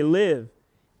that you may live,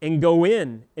 and go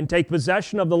in and take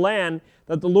possession of the land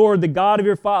that the Lord, the God of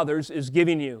your fathers, is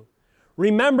giving you."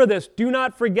 Remember this. Do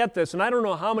not forget this. And I don't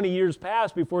know how many years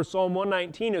passed before Psalm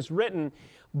 119 is written,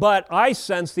 but I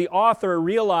sense the author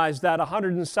realized that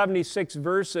 176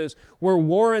 verses were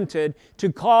warranted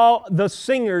to call the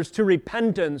singers to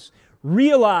repentance.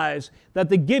 Realize that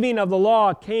the giving of the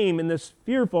law came in this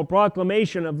fearful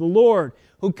proclamation of the Lord,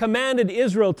 who commanded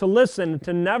Israel to listen,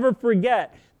 to never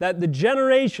forget, that the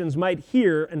generations might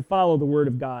hear and follow the word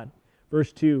of God.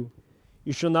 Verse 2,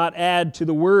 "You shall not add to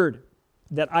the word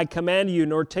that I command you,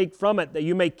 nor take from it, that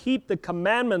you may keep the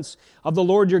commandments of the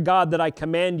Lord your God that I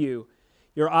command you.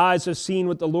 Your eyes have seen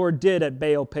what the Lord did at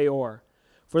Baal Peor.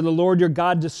 For the Lord your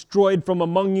God destroyed from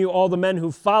among you all the men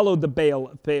who followed the Baal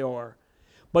of Peor.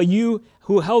 But you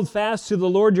who held fast to the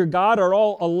Lord your God are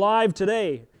all alive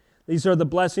today. These are the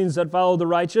blessings that follow the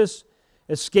righteous,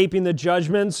 escaping the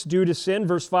judgments due to sin."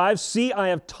 Verse 5, "See, I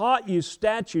have taught you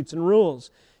statutes and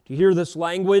rules." Do you hear this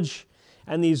language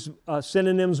and these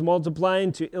synonyms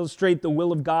multiplying to illustrate the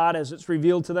will of God as it's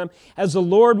revealed to them? "As the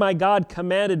Lord my God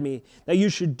commanded me, that you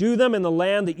should do them in the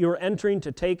land that you are entering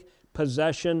to take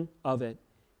possession of it.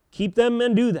 Keep them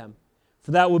and do them,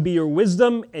 for that will be your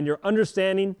wisdom and your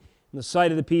understanding in the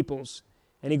sight of the peoples."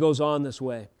 And he goes on this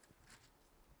way.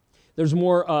 There's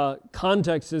more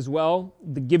context as well,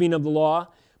 the giving of the law.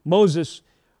 Moses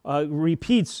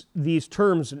repeats these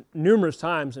terms numerous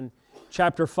times. In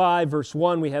chapter 5, verse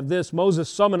 1, we have this: "Moses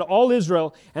summoned all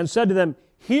Israel and said to them,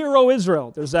 'Hear, O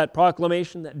Israel,'" there's that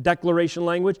proclamation, that declaration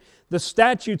language, "'the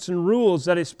statutes and rules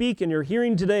that I speak in your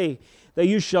hearing today, that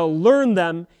you shall learn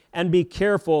them and be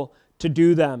careful to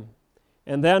do them.'"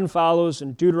 And then follows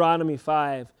in Deuteronomy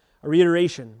 5, a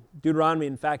reiteration. Deuteronomy,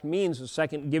 in fact, means the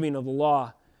second giving of the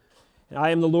law. "And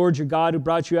I am the Lord your God who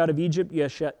brought you out of Egypt.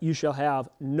 You shall have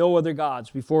no other gods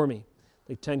before me."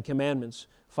 The 10 Commandments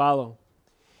follow.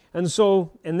 And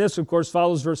this, of course,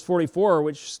 follows verse 44,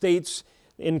 which states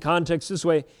in context this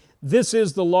way: "This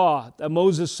is the law that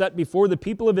Moses set before the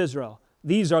people of Israel.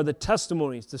 These are the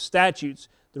testimonies, the statutes,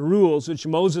 the rules which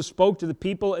Moses spoke to the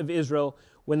people of Israel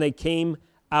when they came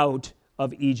out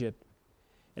of Egypt."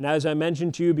 And as I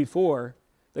mentioned to you before,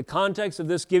 the context of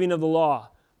this giving of the law,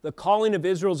 the calling of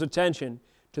Israel's attention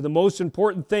to the most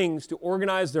important things to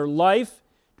organize their life,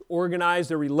 to organize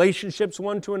their relationships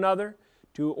one to another,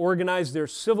 to organize their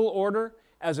civil order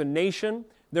as a nation,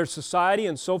 their society,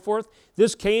 and so forth.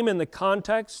 This came in the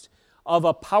context of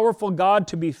a powerful God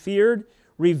to be feared,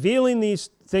 revealing these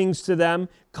things to them,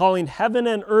 calling heaven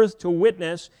and earth to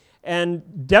witness,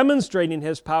 and demonstrating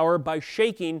His power by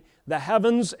shaking the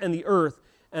heavens and the earth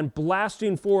and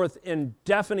blasting forth in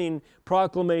deafening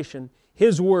proclamation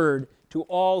His word to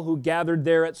all who gathered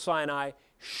there at Sinai,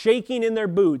 shaking in their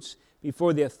boots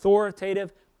before the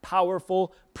authoritative,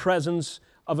 powerful presence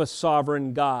of a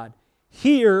sovereign God.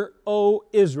 Hear, O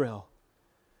Israel.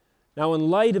 Now, in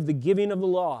light of the giving of the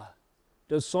law,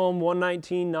 does Psalm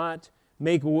 119 not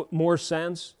make more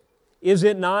sense? Is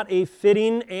it not a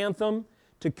fitting anthem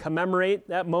to commemorate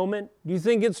that moment? Do you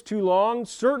think it's too long?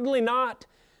 Certainly not.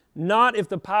 Not if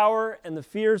the power and the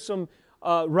fearsome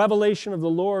revelation of the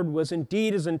Lord was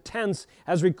indeed as intense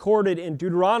as recorded in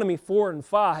Deuteronomy 4 and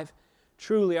 5.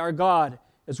 Truly, our God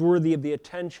is worthy of the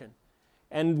attention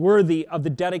and worthy of the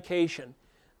dedication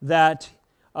that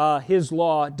His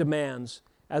law demands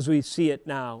as we see it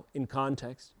now in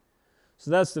context.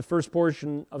 So that's the first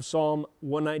portion of Psalm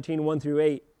 119, 1 through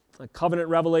 8. A covenant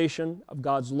revelation of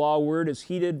God's law word is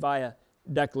heeded by a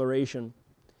declaration.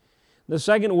 The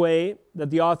second way that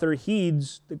the author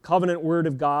heeds the covenant word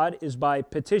of God is by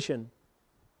petition.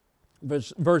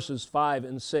 Verses 5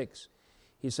 and 6.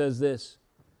 He says this,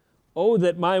 "Oh,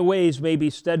 that my ways may be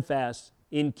steadfast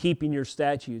in keeping your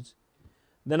statutes.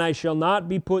 Then I shall not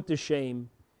be put to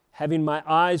shame, having my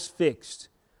eyes fixed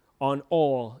on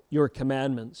all your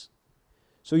commandments."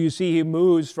 So you see, he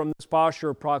moves from this posture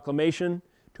of proclamation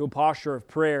to a posture of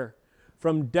prayer,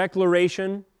 from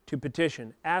declaration to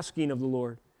petition, asking of the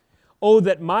Lord. "Oh,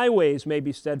 that my ways may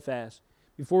be steadfast."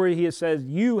 Before he says,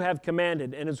 "You have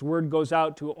commanded," and His word goes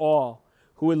out to all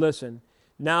who would listen.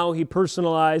 Now he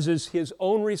personalizes his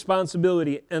own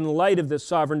responsibility in light of this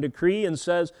sovereign decree and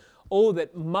says, "Oh,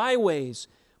 that my ways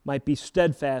might be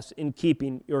steadfast in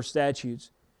keeping your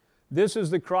statutes." This is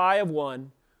the cry of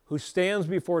one who stands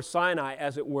before Sinai,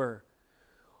 as it were,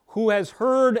 who has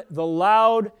heard the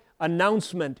loud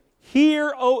announcement,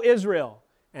 "Hear, O Israel,"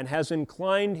 and has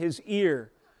inclined his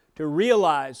ear to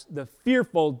realize the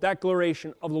fearful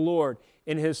declaration of the Lord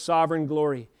in His sovereign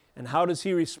glory. And how does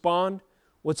he respond?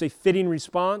 What's a fitting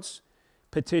response?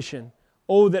 Petition.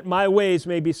 "Oh, that my ways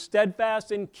may be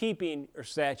steadfast in keeping your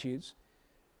statutes.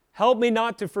 Help me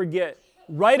not to forget.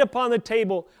 Write upon the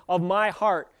table of my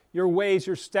heart your ways,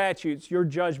 your statutes, your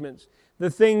judgments, the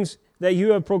things that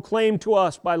you have proclaimed to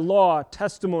us by law,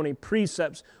 testimony,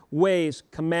 precepts, ways,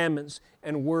 commandments,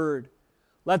 and word.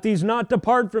 Let these not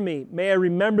depart from me. May I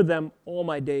remember them all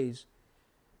my days."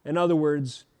 In other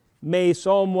words, may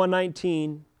Psalm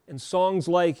 119 and songs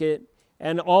like it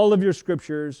and all of your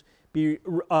scriptures be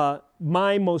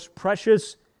my most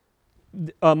precious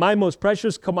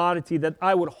commodity, that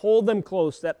I would hold them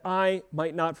close, that I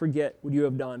might not forget what you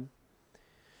have done.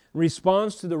 In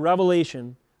response to the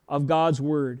revelation of God's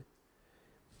word,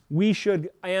 we should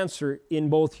answer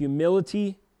in both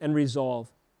humility and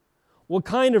resolve. What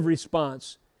kind of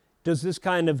response does this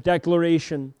kind of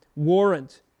declaration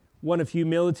warrant? One of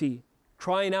humility,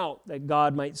 crying out that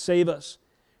God might save us,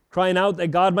 crying out that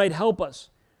God might help us,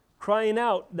 crying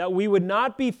out that we would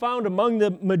not be found among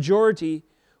the majority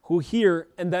who hear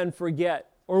and then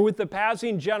forget, or with the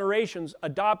passing generations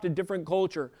adopt a different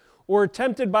culture, or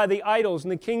tempted by the idols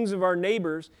and the kings of our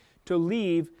neighbors to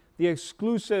leave the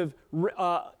exclusive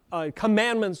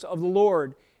commandments of the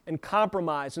Lord and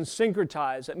compromise and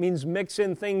syncretize. That means mix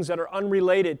in things that are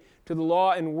unrelated to the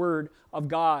law and word of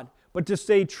God, but to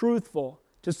stay truthful,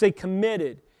 to stay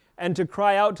committed, and to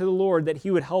cry out to the Lord that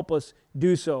He would help us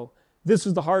do so. This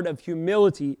is the heart of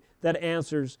humility that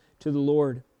answers to the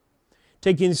Lord.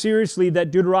 Taking seriously that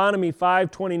Deuteronomy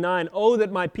 5:29, "Oh,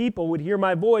 that my people would hear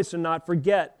my voice and not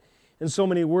forget," in so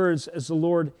many words as the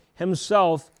Lord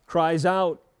Himself cries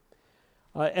out,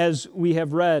 as we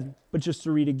have read. But just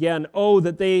to read again, "Oh,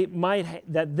 that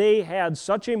they had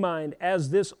such a mind as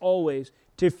this always,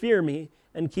 to fear me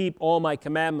and keep all my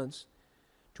commandments."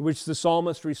 To which the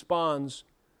psalmist responds,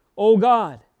 "O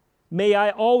God, may I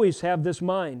always have this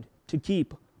mind to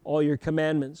keep all your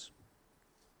commandments."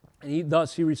 And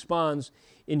thus he responds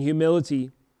in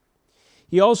humility.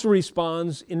 He also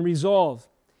responds in resolve.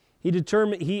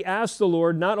 He asks the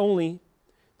Lord not only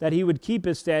that He would keep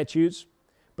His statutes,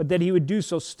 but that He would do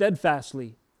so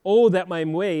steadfastly. "Oh, that my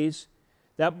ways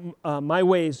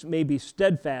may be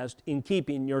steadfast in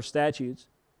keeping your statutes."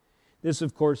 This,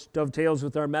 of course, dovetails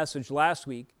with our message last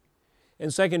week. In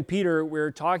 2 Peter,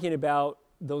 we're talking about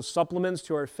those supplements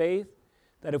to our faith,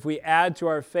 that if we add to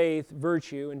our faith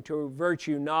virtue, and to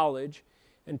virtue knowledge,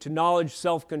 and to knowledge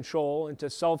self-control, and to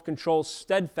self-control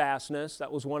steadfastness,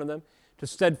 that was one of them, to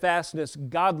steadfastness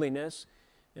godliness,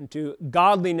 and to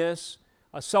godliness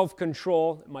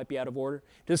self-control, it might be out of order,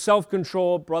 to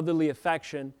self-control brotherly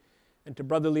affection, and to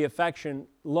brotherly affection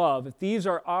love. If these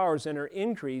are ours and are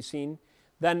increasing,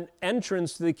 then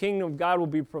entrance to the kingdom of God will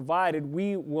be provided.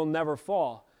 We will never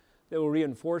fall. They will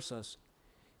reinforce us.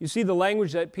 You see, the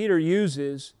language that Peter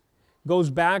uses goes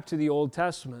back to the Old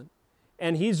Testament.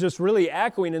 And he's just really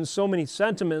echoing in so many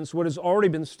sentiments what has already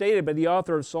been stated by the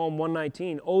author of Psalm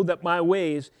 119. Oh, that my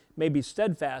ways may be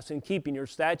steadfast in keeping your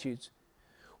statutes.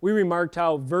 We remarked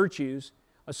how virtues,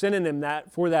 a synonym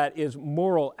for that is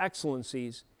moral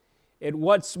excellencies.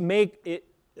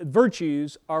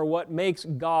 Virtues are what makes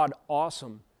God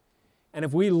awesome. And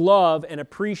if we love and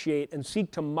appreciate and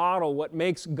seek to model what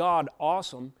makes God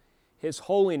awesome, His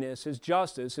holiness, His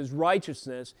justice, His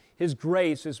righteousness, His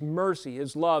grace, His mercy,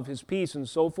 His love, His peace, and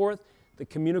so forth, the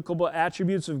communicable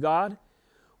attributes of God,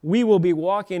 we will be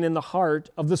walking in the heart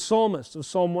of the psalmist of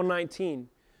Psalm 119.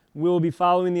 We will be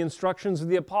following the instructions of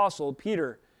the apostle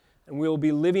Peter, and we will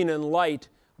be living in light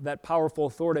of that powerful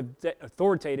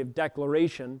authoritative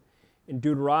declaration in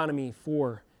Deuteronomy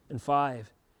 4 and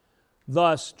 5.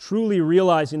 Thus, truly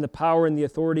realizing the power and the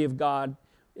authority of God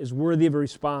is worthy of a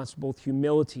response, both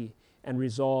humility and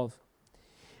resolve.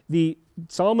 The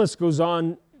psalmist goes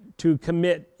on to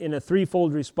commit in a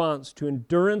threefold response to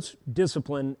endurance,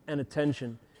 discipline, and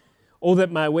attention. Oh,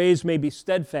 that my ways may be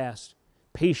steadfast,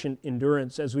 patient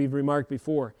endurance, as we've remarked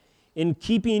before, in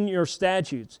keeping your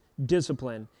statutes,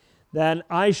 discipline, that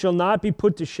I shall not be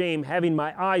put to shame, having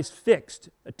my eyes fixed,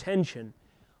 attention,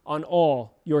 on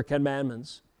all your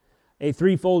commandments. A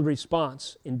threefold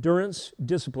response: endurance,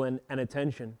 discipline, and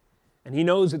attention. And he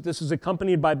knows that this is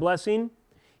accompanied by blessing.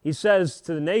 He says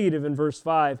to the negative in verse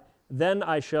 5, then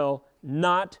I shall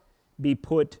not be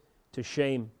put to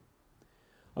shame.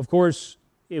 Of course,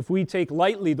 if we take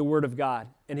lightly the Word of God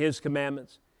and His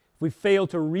commandments, if we fail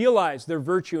to realize their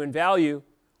virtue and value,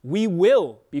 we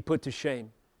will be put to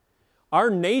shame. Our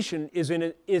nation is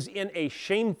in a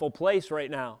shameful place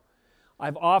right now.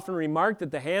 I've often remarked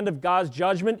that the hand of God's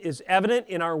judgment is evident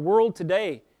in our world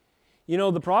today. You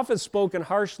know, the prophets spoke in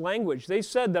harsh language. They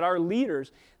said that our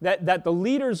leaders, that the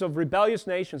leaders of rebellious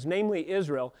nations, namely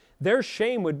Israel, their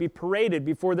shame would be paraded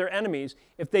before their enemies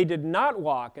if they did not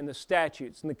walk in the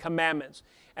statutes and the commandments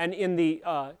and in the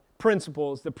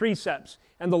principles, the precepts,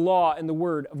 and the law and the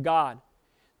word of God.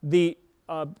 The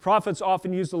prophets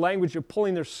often use the language of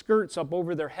pulling their skirts up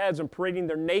over their heads and parading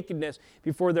their nakedness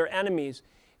before their enemies,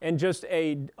 and just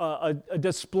a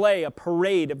display, a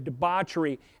parade of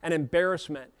debauchery and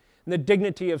embarrassment, and the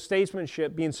dignity of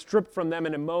statesmanship being stripped from them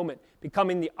in a moment,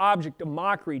 becoming the object of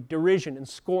mockery, derision, and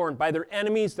scorn by their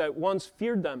enemies that once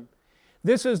feared them.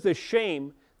 This is the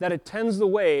shame that attends the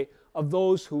way of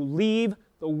those who leave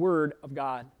the Word of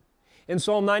God. In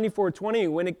Psalm 94:20,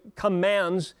 when it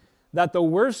commands that the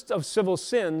worst of civil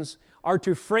sins are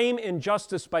to frame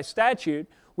injustice by statute,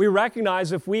 we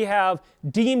recognize if we have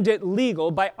deemed it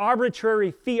legal by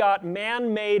arbitrary fiat,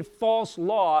 man-made false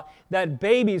law, that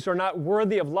babies are not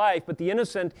worthy of life, but the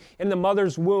innocent in the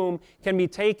mother's womb can be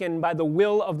taken by the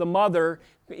will of the mother,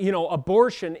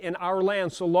 abortion in our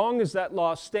land, so long as that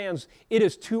law stands, it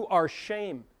is to our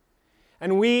shame.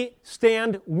 And we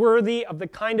stand worthy of the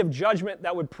kind of judgment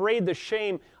that would parade the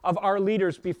shame of our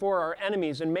leaders before our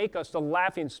enemies and make us the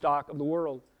laughingstock of the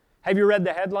world. Have you read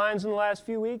the headlines in the last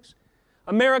few weeks?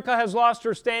 America has lost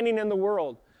her standing in the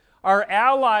world. Our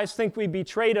allies think we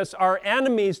betrayed us. Our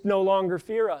enemies no longer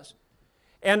fear us.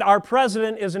 And our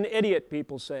president is an idiot,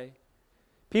 people say.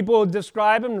 People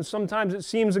describe him, and sometimes it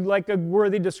seems like a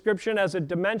worthy description, as a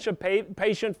dementia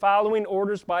patient following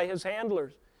orders by his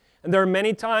handlers. And there are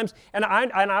many times, and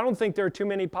I don't think there are too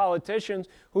many politicians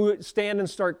who stand in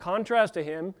stark contrast to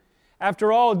him.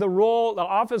 After all, the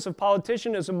office of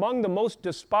politician is among the most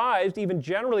despised, even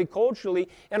generally, culturally,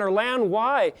 in our land.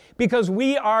 Why? Because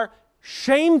we are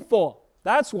shameful.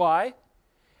 That's why.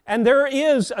 And there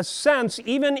is a sense,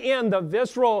 even in the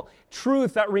visceral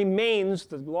truth that remains,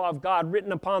 the law of God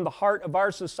written upon the heart of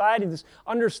our society, this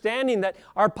understanding that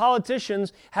our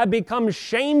politicians have become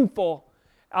shameful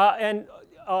and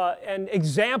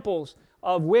examples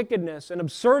of wickedness and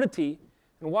absurdity.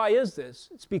 And why is this?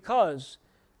 It's because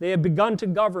They have begun to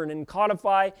govern and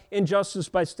codify injustice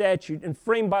by statute and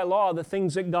frame by law the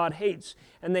things that God hates.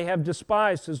 And they have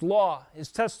despised His law,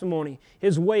 His testimony,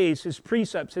 His ways, His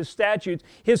precepts, His statutes,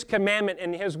 His commandment,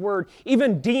 and His word,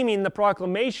 even deeming the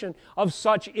proclamation of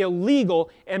such illegal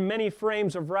and many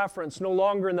frames of reference. No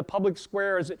longer in the public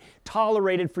square is it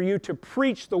tolerated for you to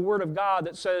preach the word of God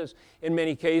that says, in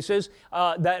many cases,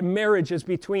 that marriage is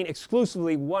between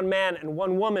exclusively one man and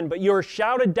one woman, but you're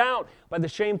shouted down by the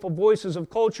shameful voices of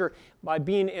culture by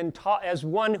being as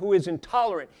one who is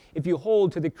intolerant if you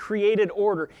hold to the created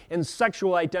order and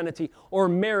sexual identity or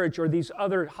marriage or these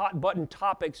other hot-button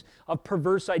topics of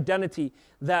perverse identity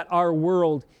that our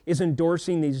world is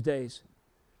endorsing these days.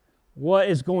 What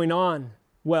is going on?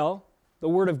 Well, the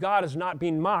Word of God is not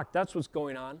being mocked. That's what's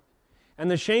going on. And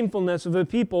the shamefulness of a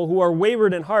people who are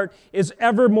wayward in heart is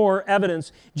ever more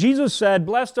evidence. Jesus said,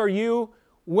 "Blessed are you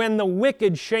when the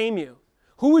wicked shame you."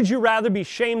 Who would you rather be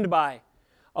shamed by?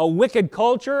 A wicked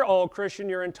culture? Oh, Christian,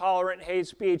 you're intolerant, hate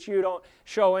speech, you don't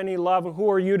show any love, and who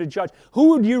are you to judge? Who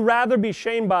would you rather be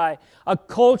shamed by? A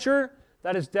culture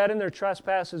that is dead in their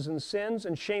trespasses and sins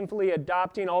and shamefully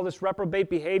adopting all this reprobate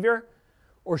behavior?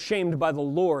 Or shamed by the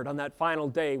Lord on that final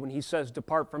day when He says,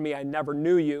 "Depart from me, I never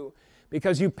knew you,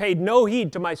 because you paid no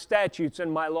heed to my statutes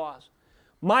and my laws.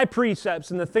 My precepts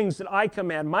and the things that I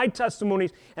command, my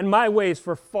testimonies and my ways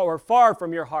were far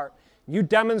from your heart. You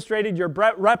demonstrated your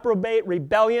reprobate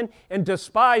rebellion and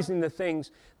despising the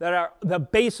things that are the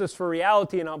basis for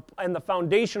reality and the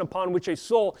foundation upon which a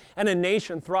soul and a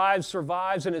nation thrives,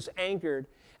 survives, and is anchored.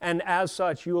 And as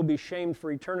such, you will be shamed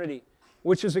for eternity."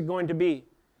 Which is it going to be?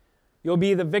 You'll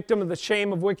be the victim of the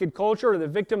shame of wicked culture or the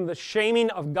victim of the shaming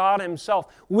of God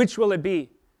Himself. Which will it be?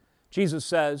 Jesus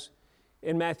says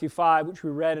in Matthew 5, which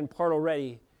we read in part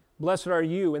already, "Blessed are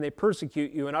you when they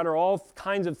persecute you and utter all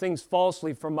kinds of things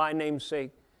falsely for my name's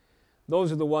sake."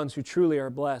 Those are the ones who truly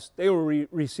are blessed. They will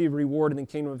receive reward in the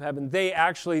kingdom of heaven. They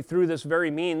actually, through this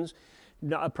very means,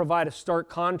 provide a stark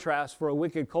contrast for a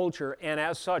wicked culture, and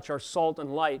as such are salt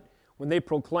and light when they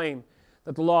proclaim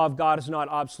that the law of God is not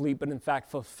obsolete, but in fact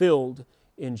fulfilled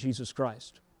in Jesus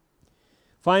Christ.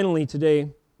 Finally,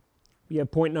 today, we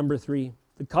have point number 3.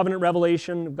 The covenant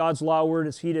revelation of God's law word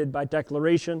is heeded by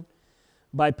declaration,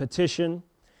 by petition.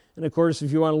 And of course,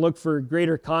 if you want to look for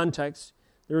greater context,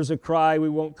 there is a cry, we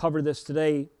won't cover this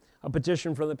today, a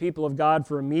petition from the people of God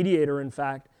for a mediator, in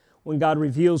fact, when God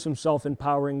reveals Himself in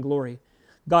power and glory.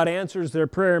 God answers their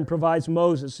prayer and provides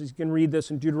Moses, as you can read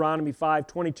this in Deuteronomy 5,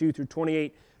 22 through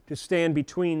 28, to stand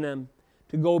between them,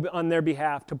 to go on their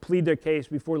behalf, to plead their case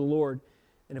before the Lord.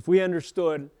 And if we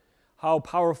understood how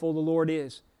powerful the Lord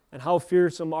is and how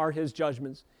fearsome are His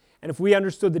judgments, and if we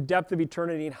understood the depth of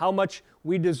eternity and how much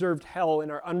we deserved hell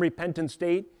in our unrepentant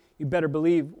state, you better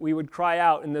believe we would cry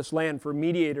out in this land for a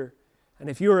mediator. And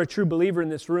if you are a true believer in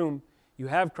this room, you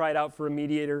have cried out for a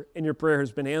mediator and your prayer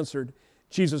has been answered.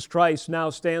 Jesus Christ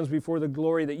now stands before the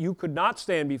glory that you could not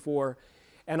stand before,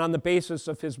 and on the basis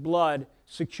of His blood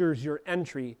secures your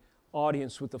entry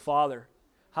audience with the Father.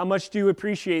 How much do you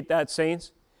appreciate that,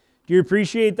 saints? Do you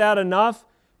appreciate that enough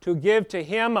to give to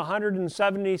Him a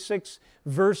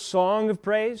 176-verse song of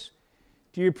praise?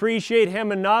 Do you appreciate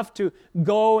Him enough to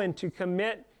go and to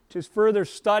commit to further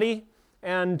study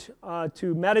and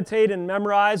to meditate and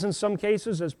memorize in some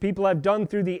cases, as people have done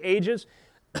through the ages,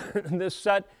 this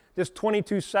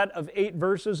 22 set of 8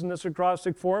 verses in this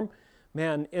acrostic form?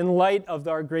 Man, in light of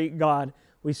our great God,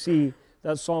 we see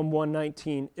that Psalm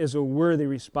 119 is a worthy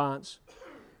response.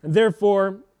 And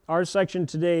therefore, our section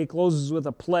today closes with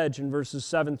a pledge in verses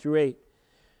 7 through 8.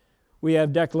 We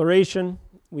have declaration,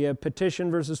 we have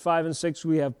petition, verses 5 and 6,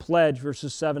 we have pledge,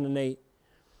 verses 7 and 8.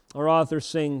 Our author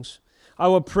sings, "I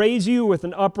will praise you with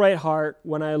an upright heart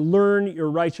when I learn your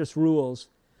righteous rules.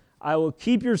 I will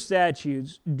keep your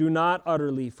statutes, do not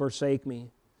utterly forsake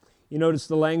me." You notice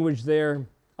the language there,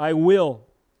 I will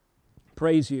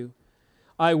praise you.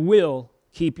 I will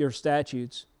keep your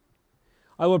statutes.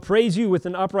 I will praise you with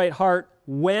an upright heart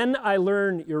when I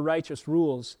learn your righteous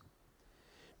rules.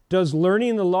 Does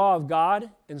learning the law of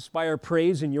God inspire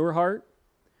praise in your heart?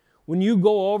 When you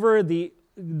go over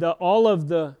all of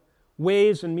the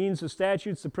ways and means, the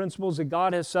statutes, the principles that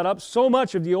God has set up, so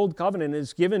much of the Old Covenant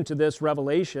is given to this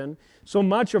revelation. So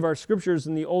much of our scriptures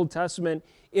in the Old Testament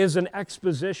is an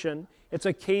exposition. It's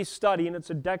a case study, and it's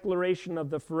a declaration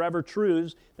of the forever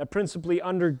truths that principally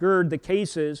undergird the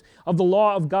cases of the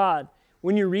law of God.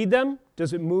 When you read them,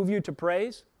 does it move you to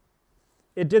praise?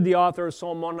 It did the author of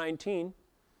Psalm 119.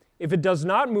 If it does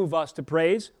not move us to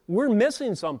praise, we're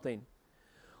missing something.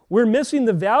 We're missing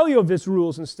the value of His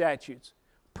rules and statutes.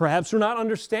 Perhaps we're not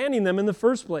understanding them in the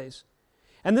first place.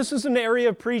 And this is an area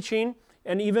of preaching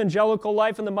an evangelical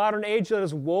life in the modern age that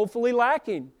is woefully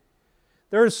lacking.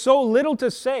 There is so little to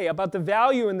say about the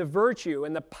value and the virtue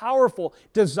and the powerful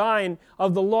design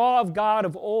of the law of God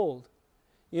of old.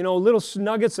 You know, little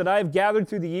nuggets that I've gathered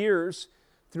through the years,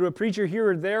 through a preacher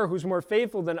here or there who's more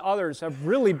faithful than others, have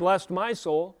really blessed my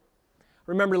soul. I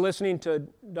remember listening to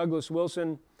Douglas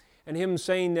Wilson and him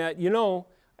saying that,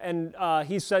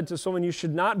 he said to someone, you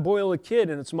should not boil a kid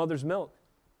in its mother's milk.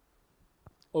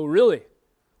 Oh, really?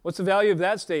 What's the value of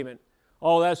that statement?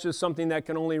 Oh, that's just something that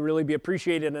can only really be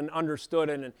appreciated and understood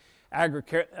in an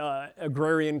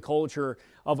agrarian culture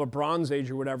of a Bronze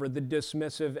Age or whatever, the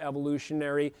dismissive,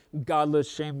 evolutionary,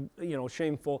 godless,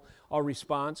 shameful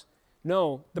response.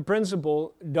 No, the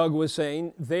principle, Doug was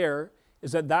saying there,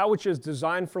 is that which is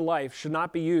designed for life should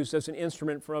not be used as an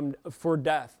instrument for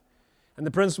death. And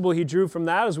the principle he drew from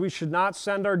that is we should not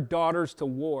send our daughters to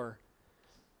war.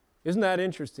 Isn't that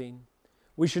interesting?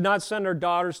 We should not send our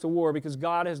daughters to war because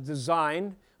God has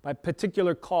designed, by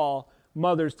particular call,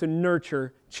 mothers to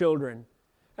nurture children.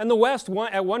 And the West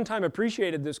at one time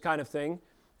appreciated this kind of thing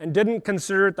and didn't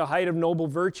consider it the height of noble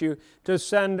virtue to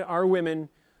send our women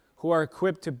who are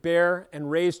equipped to bear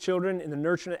and raise children in the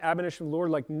nurture and admonition of the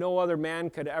Lord like no other man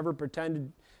could ever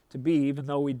pretend to be, even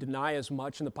though we deny as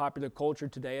much in the popular culture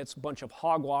today. It's a bunch of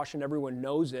hogwash and everyone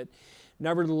knows it.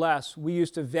 Nevertheless, we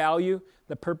used to value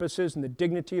the purposes and the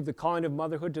dignity of the calling of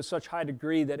motherhood to such high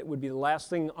degree that it would be the last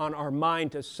thing on our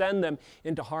mind to send them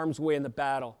into harm's way in the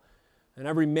battle. And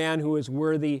every man who is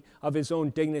worthy of his own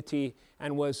dignity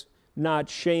and was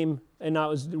not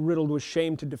riddled with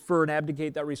shame to defer and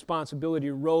abdicate that responsibility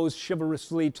rose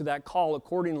chivalrously to that call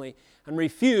accordingly and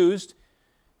refused,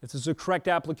 if this is a correct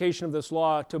application of this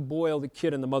law, to boil the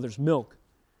kid in the mother's milk.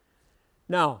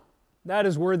 Now, that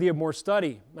is worthy of more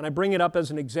study, and I bring it up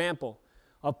as an example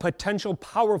of potential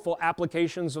powerful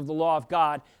applications of the law of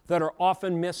God that are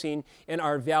often missing in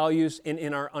our values and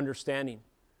in our understanding.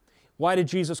 Why did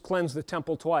Jesus cleanse the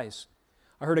temple twice?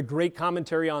 I heard a great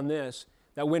commentary on this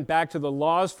that went back to the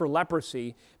laws for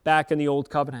leprosy back in the Old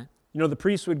Covenant. The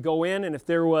priest would go in, and if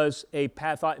there was a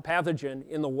pathogen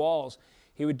in the walls,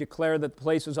 he would declare that the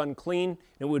place is unclean, and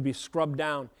it would be scrubbed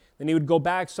down. Then he would go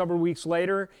back several weeks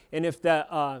later, and if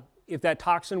that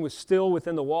toxin was still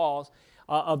within the walls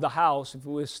of the house, if it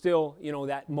was still,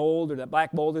 that mold or that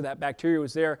black mold or that bacteria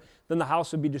was there, then the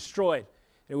house would be destroyed.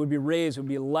 It would be razed, it would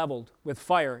be leveled with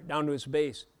fire down to its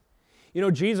base.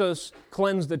 Jesus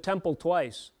cleansed the temple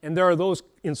twice, and there are those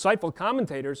insightful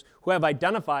commentators who have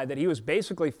identified that he was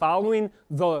basically following,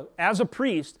 as a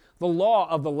priest, the law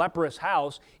of the leprous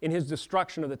house in his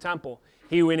destruction of the temple.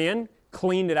 He went in,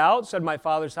 cleaned it out, said, my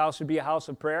Father's house would be a house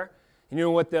of prayer. And you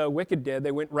know what the wicked did?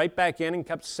 They went right back in and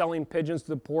kept selling pigeons to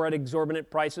the poor at exorbitant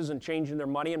prices and changing their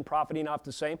money and profiting off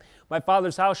the same. My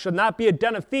Father's house should not be a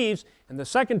den of thieves. And the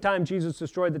second time Jesus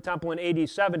destroyed the temple in AD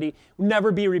 70, would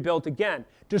never be rebuilt again.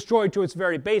 Destroyed to its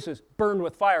very basis, burned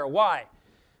with fire. Why?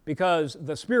 Because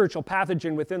the spiritual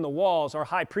pathogen within the walls, our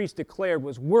high priest declared,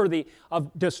 was worthy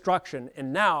of destruction.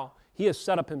 And now he has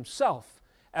set up himself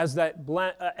as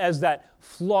that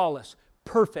flawless,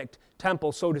 perfect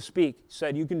temple, so to speak. He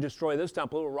said, you can destroy this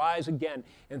temple, it will rise again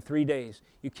in 3 days.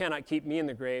 You cannot keep me in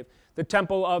the grave. The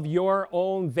temple of your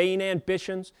own vain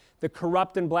ambitions, the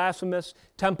corrupt and blasphemous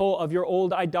temple of your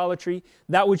old idolatry,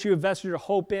 that which you have vested your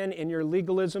hope in your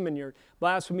legalism and your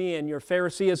blasphemy and your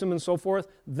Phariseeism and so forth,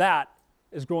 that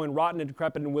is growing rotten and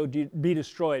decrepit and will be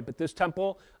destroyed. But this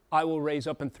temple I will raise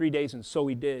up in 3 days, and so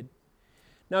he did.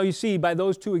 Now you see, by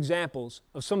those two examples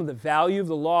of some of the value of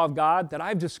the law of God that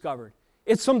I've discovered,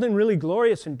 it's something really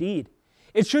glorious indeed.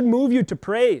 It should move you to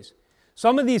praise.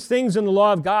 Some of these things in the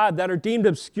law of God that are deemed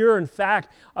obscure, in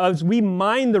fact, as we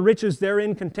mine the riches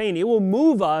therein contained, it will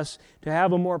move us to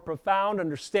have a more profound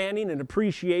understanding and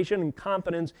appreciation and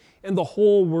confidence in the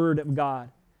whole Word of God.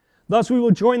 Thus we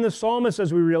will join the psalmist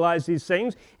as we realize these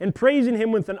things and praising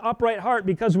Him with an upright heart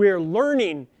because we are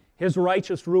learning His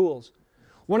righteous rules.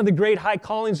 One of the great high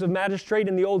callings of magistrate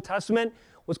in the Old Testament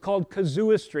was called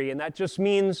casuistry, and that just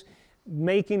means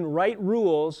making right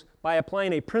rules by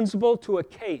applying a principle to a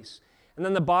case. And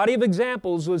then the body of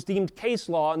examples was deemed case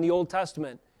law in the Old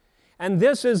Testament. And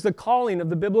this is the calling of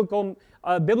the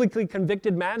biblically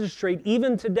convicted magistrate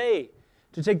even today,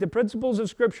 to take the principles of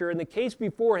Scripture and the case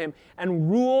before him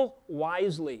and rule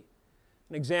wisely.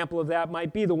 An example of that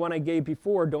might be the one I gave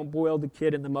before, don't boil the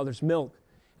kid in the mother's milk.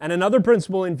 And another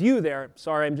principle in view there,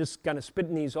 sorry, I'm just kind of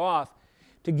spitting these off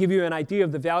to give you an idea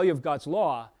of the value of God's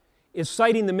law, is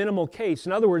citing the minimal case.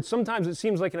 In other words, sometimes it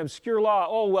seems like an obscure law.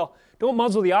 Oh, well, don't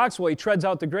muzzle the ox while he treads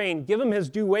out the grain. Give him his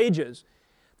due wages.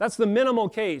 That's the minimal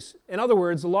case. In other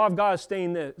words, the law of God is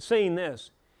saying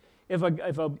this.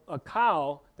 If a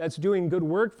cow that's doing good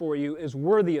work for you is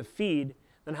worthy of feed,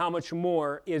 then how much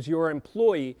more is your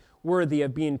employee worthy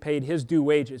of being paid his due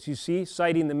wages? You see,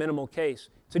 citing the minimal case.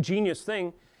 It's a genius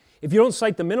thing. If you don't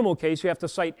cite the minimal case, you have to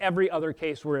cite every other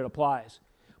case where it applies.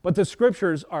 But the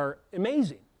scriptures are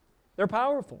amazing. They're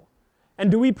powerful. And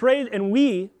do we praise? And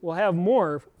we will have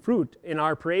more fruit in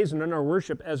our praise and in our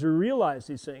worship as we realize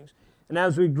these things and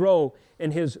as we grow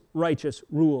in His righteous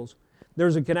rules.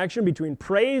 There's a connection between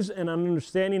praise and an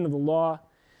understanding of the law.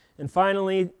 And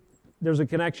finally, there's a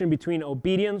connection between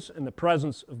obedience and the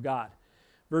presence of God.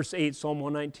 Verse 8, Psalm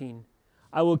 119.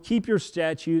 I will keep your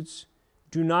statutes,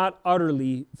 do not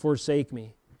utterly forsake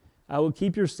me. I will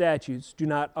keep your statutes, do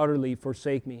not utterly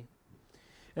forsake me.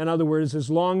 In other words, as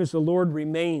long as the Lord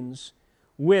remains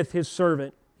with His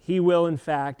servant, He will, in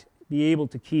fact, be able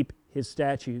to keep His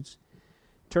statutes.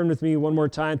 Turn with me one more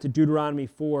time to Deuteronomy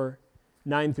 4,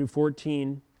 9 through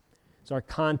 14. It's our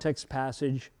context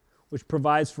passage, which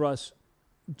provides for us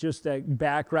just that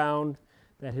background,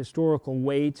 that historical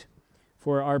weight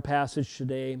for our passage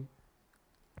today.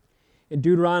 In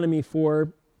Deuteronomy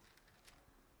 4,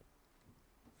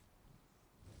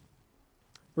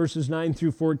 verses 9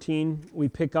 through 14, we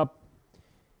pick up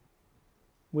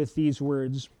with these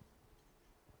words.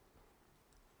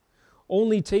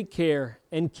 Only take care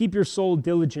and keep your soul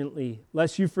diligently,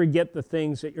 lest you forget the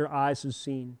things that your eyes have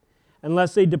seen,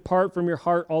 unless they depart from your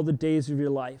heart all the days of your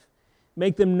life.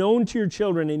 Make them known to your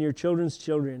children and your children's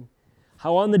children.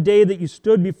 How on the day that you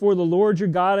stood before the Lord your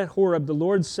God at Horeb, the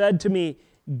Lord said to me,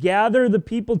 gather the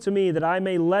people to me, that I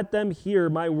may let them hear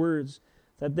my words,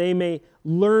 that they may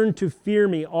learn to fear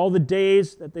me all the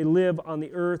days that they live on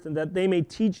the earth, and that they may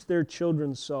teach their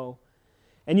children so.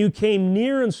 And you came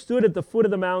near and stood at the foot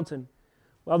of the mountain,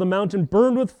 while the mountain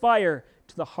burned with fire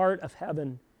to the heart of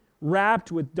heaven,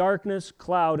 wrapped with darkness,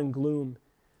 cloud, and gloom.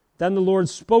 Then the Lord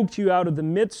spoke to you out of the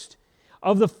midst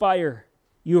of the fire.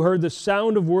 You heard the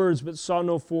sound of words, but saw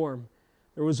no form.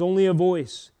 There was only a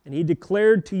voice, and He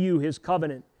declared to you His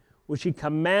covenant, which He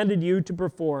commanded you to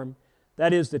perform,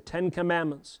 that is, the 10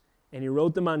 Commandments, and He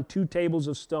wrote them on 2 tables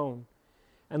of stone.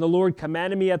 And the Lord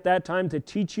commanded me at that time to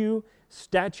teach you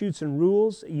statutes and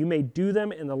rules, that you may do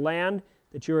them in the land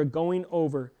that you are going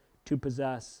over to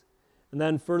possess. And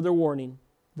then further warning,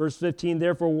 verse 15,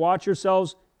 therefore watch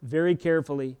yourselves very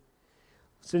carefully,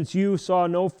 since you saw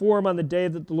no form on the day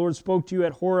that the Lord spoke to you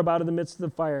at Horeb out of the midst of the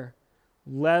fire.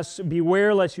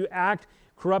 Beware lest you act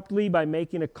corruptly by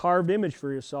making a carved image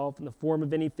for yourself in the form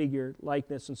of any figure,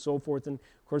 likeness, and so forth. And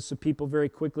of course, the people very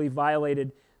quickly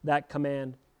violated that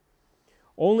command.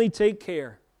 Only take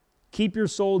care, keep your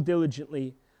soul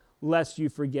diligently, lest you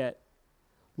forget,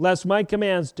 lest my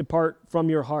commands depart from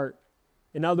your heart.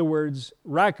 In other words,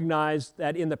 recognize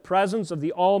that in the presence of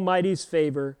the Almighty's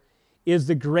favor is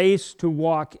the grace to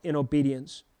walk in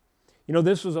obedience. You know,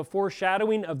 this was a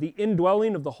foreshadowing of the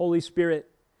indwelling of the Holy Spirit.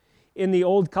 In the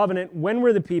Old Covenant, when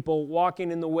were the people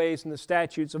walking in the ways and the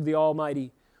statutes of the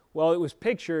Almighty? Well, it was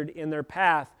pictured in their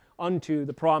path unto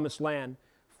the promised land,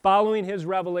 following His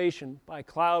revelation by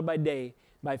cloud by day,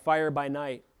 by fire by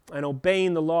night, and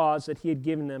obeying the laws that He had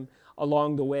given them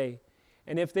along the way.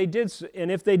 And if they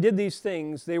did these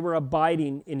things, they were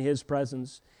abiding in His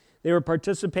presence. They were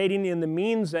participating in the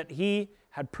means that He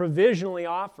had provisionally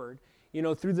offered,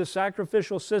 through the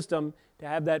sacrificial system, to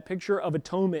have that picture of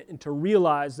atonement and to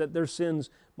realize that their sins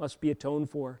must be atoned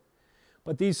for.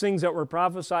 But these things that were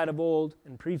prophesied of old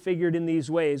and prefigured in these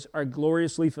ways are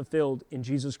gloriously fulfilled in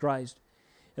Jesus Christ.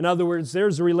 In other words,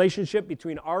 there's a relationship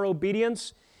between our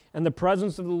obedience and the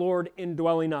presence of the Lord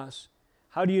indwelling us.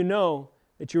 How do you know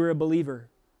that you're a believer?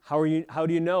 How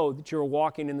do you know that you're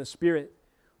walking in the Spirit?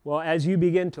 Well, as you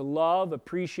begin to love,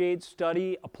 appreciate,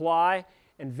 study, apply,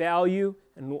 and value,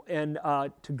 and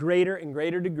to greater and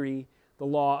greater degree, the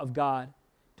law of God,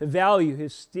 to value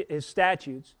His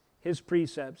statutes, His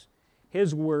precepts,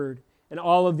 His word, and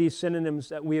all of these synonyms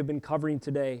that we have been covering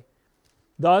today.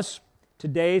 Thus,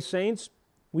 today, saints,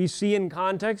 we see in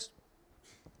context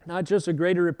not just a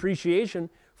greater appreciation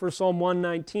for Psalm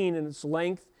 119 in its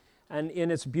length and in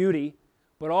its beauty,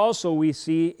 but also we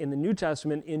see in the New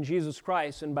Testament, in Jesus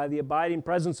Christ, and by the abiding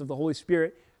presence of the Holy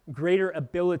Spirit, greater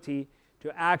ability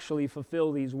to actually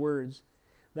fulfill these words.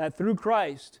 That through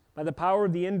Christ, by the power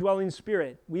of the indwelling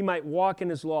Spirit, we might walk in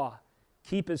His law,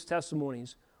 keep His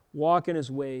testimonies, walk in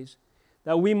His ways,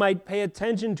 that we might pay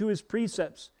attention to His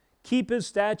precepts, keep His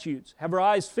statutes, have our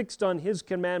eyes fixed on His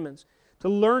commandments, to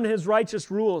learn His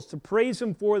righteous rules, to praise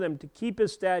Him for them, to keep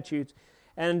His statutes,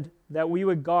 and that we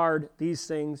would guard these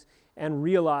things and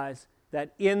realize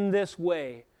that in this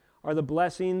way are the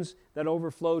blessings that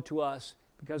overflow to us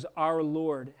because our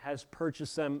Lord has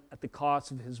purchased them at the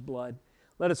cost of his blood.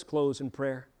 Let us close in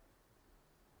prayer.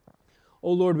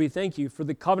 O Lord, we thank you for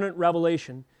the covenant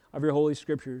revelation of your Holy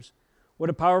Scriptures. What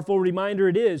a powerful reminder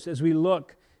it is as we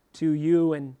look to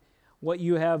you and what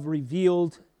you have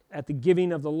revealed at the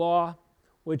giving of the law,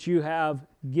 which you have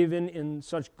given in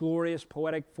such glorious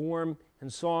poetic form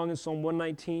and song in Psalm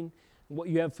 119, and what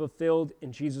you have fulfilled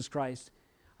in Jesus Christ.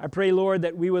 I pray, Lord,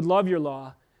 that we would love your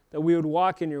law, that we would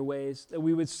walk in your ways, that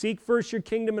we would seek first your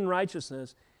kingdom and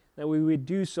righteousness, that we would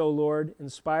do so, Lord,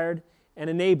 inspired and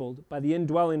enabled by the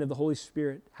indwelling of the Holy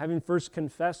Spirit, having first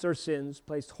confessed our sins,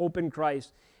 placed hope in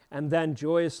Christ, and then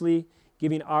joyously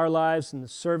giving our lives in the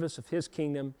service of his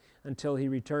kingdom until he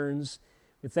returns.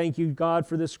 We thank you, God,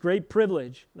 for this great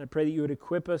privilege, and I pray that you would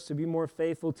equip us to be more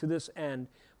faithful to this end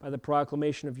by the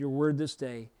proclamation of your word this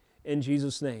day. In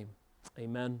Jesus' name,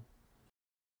 amen.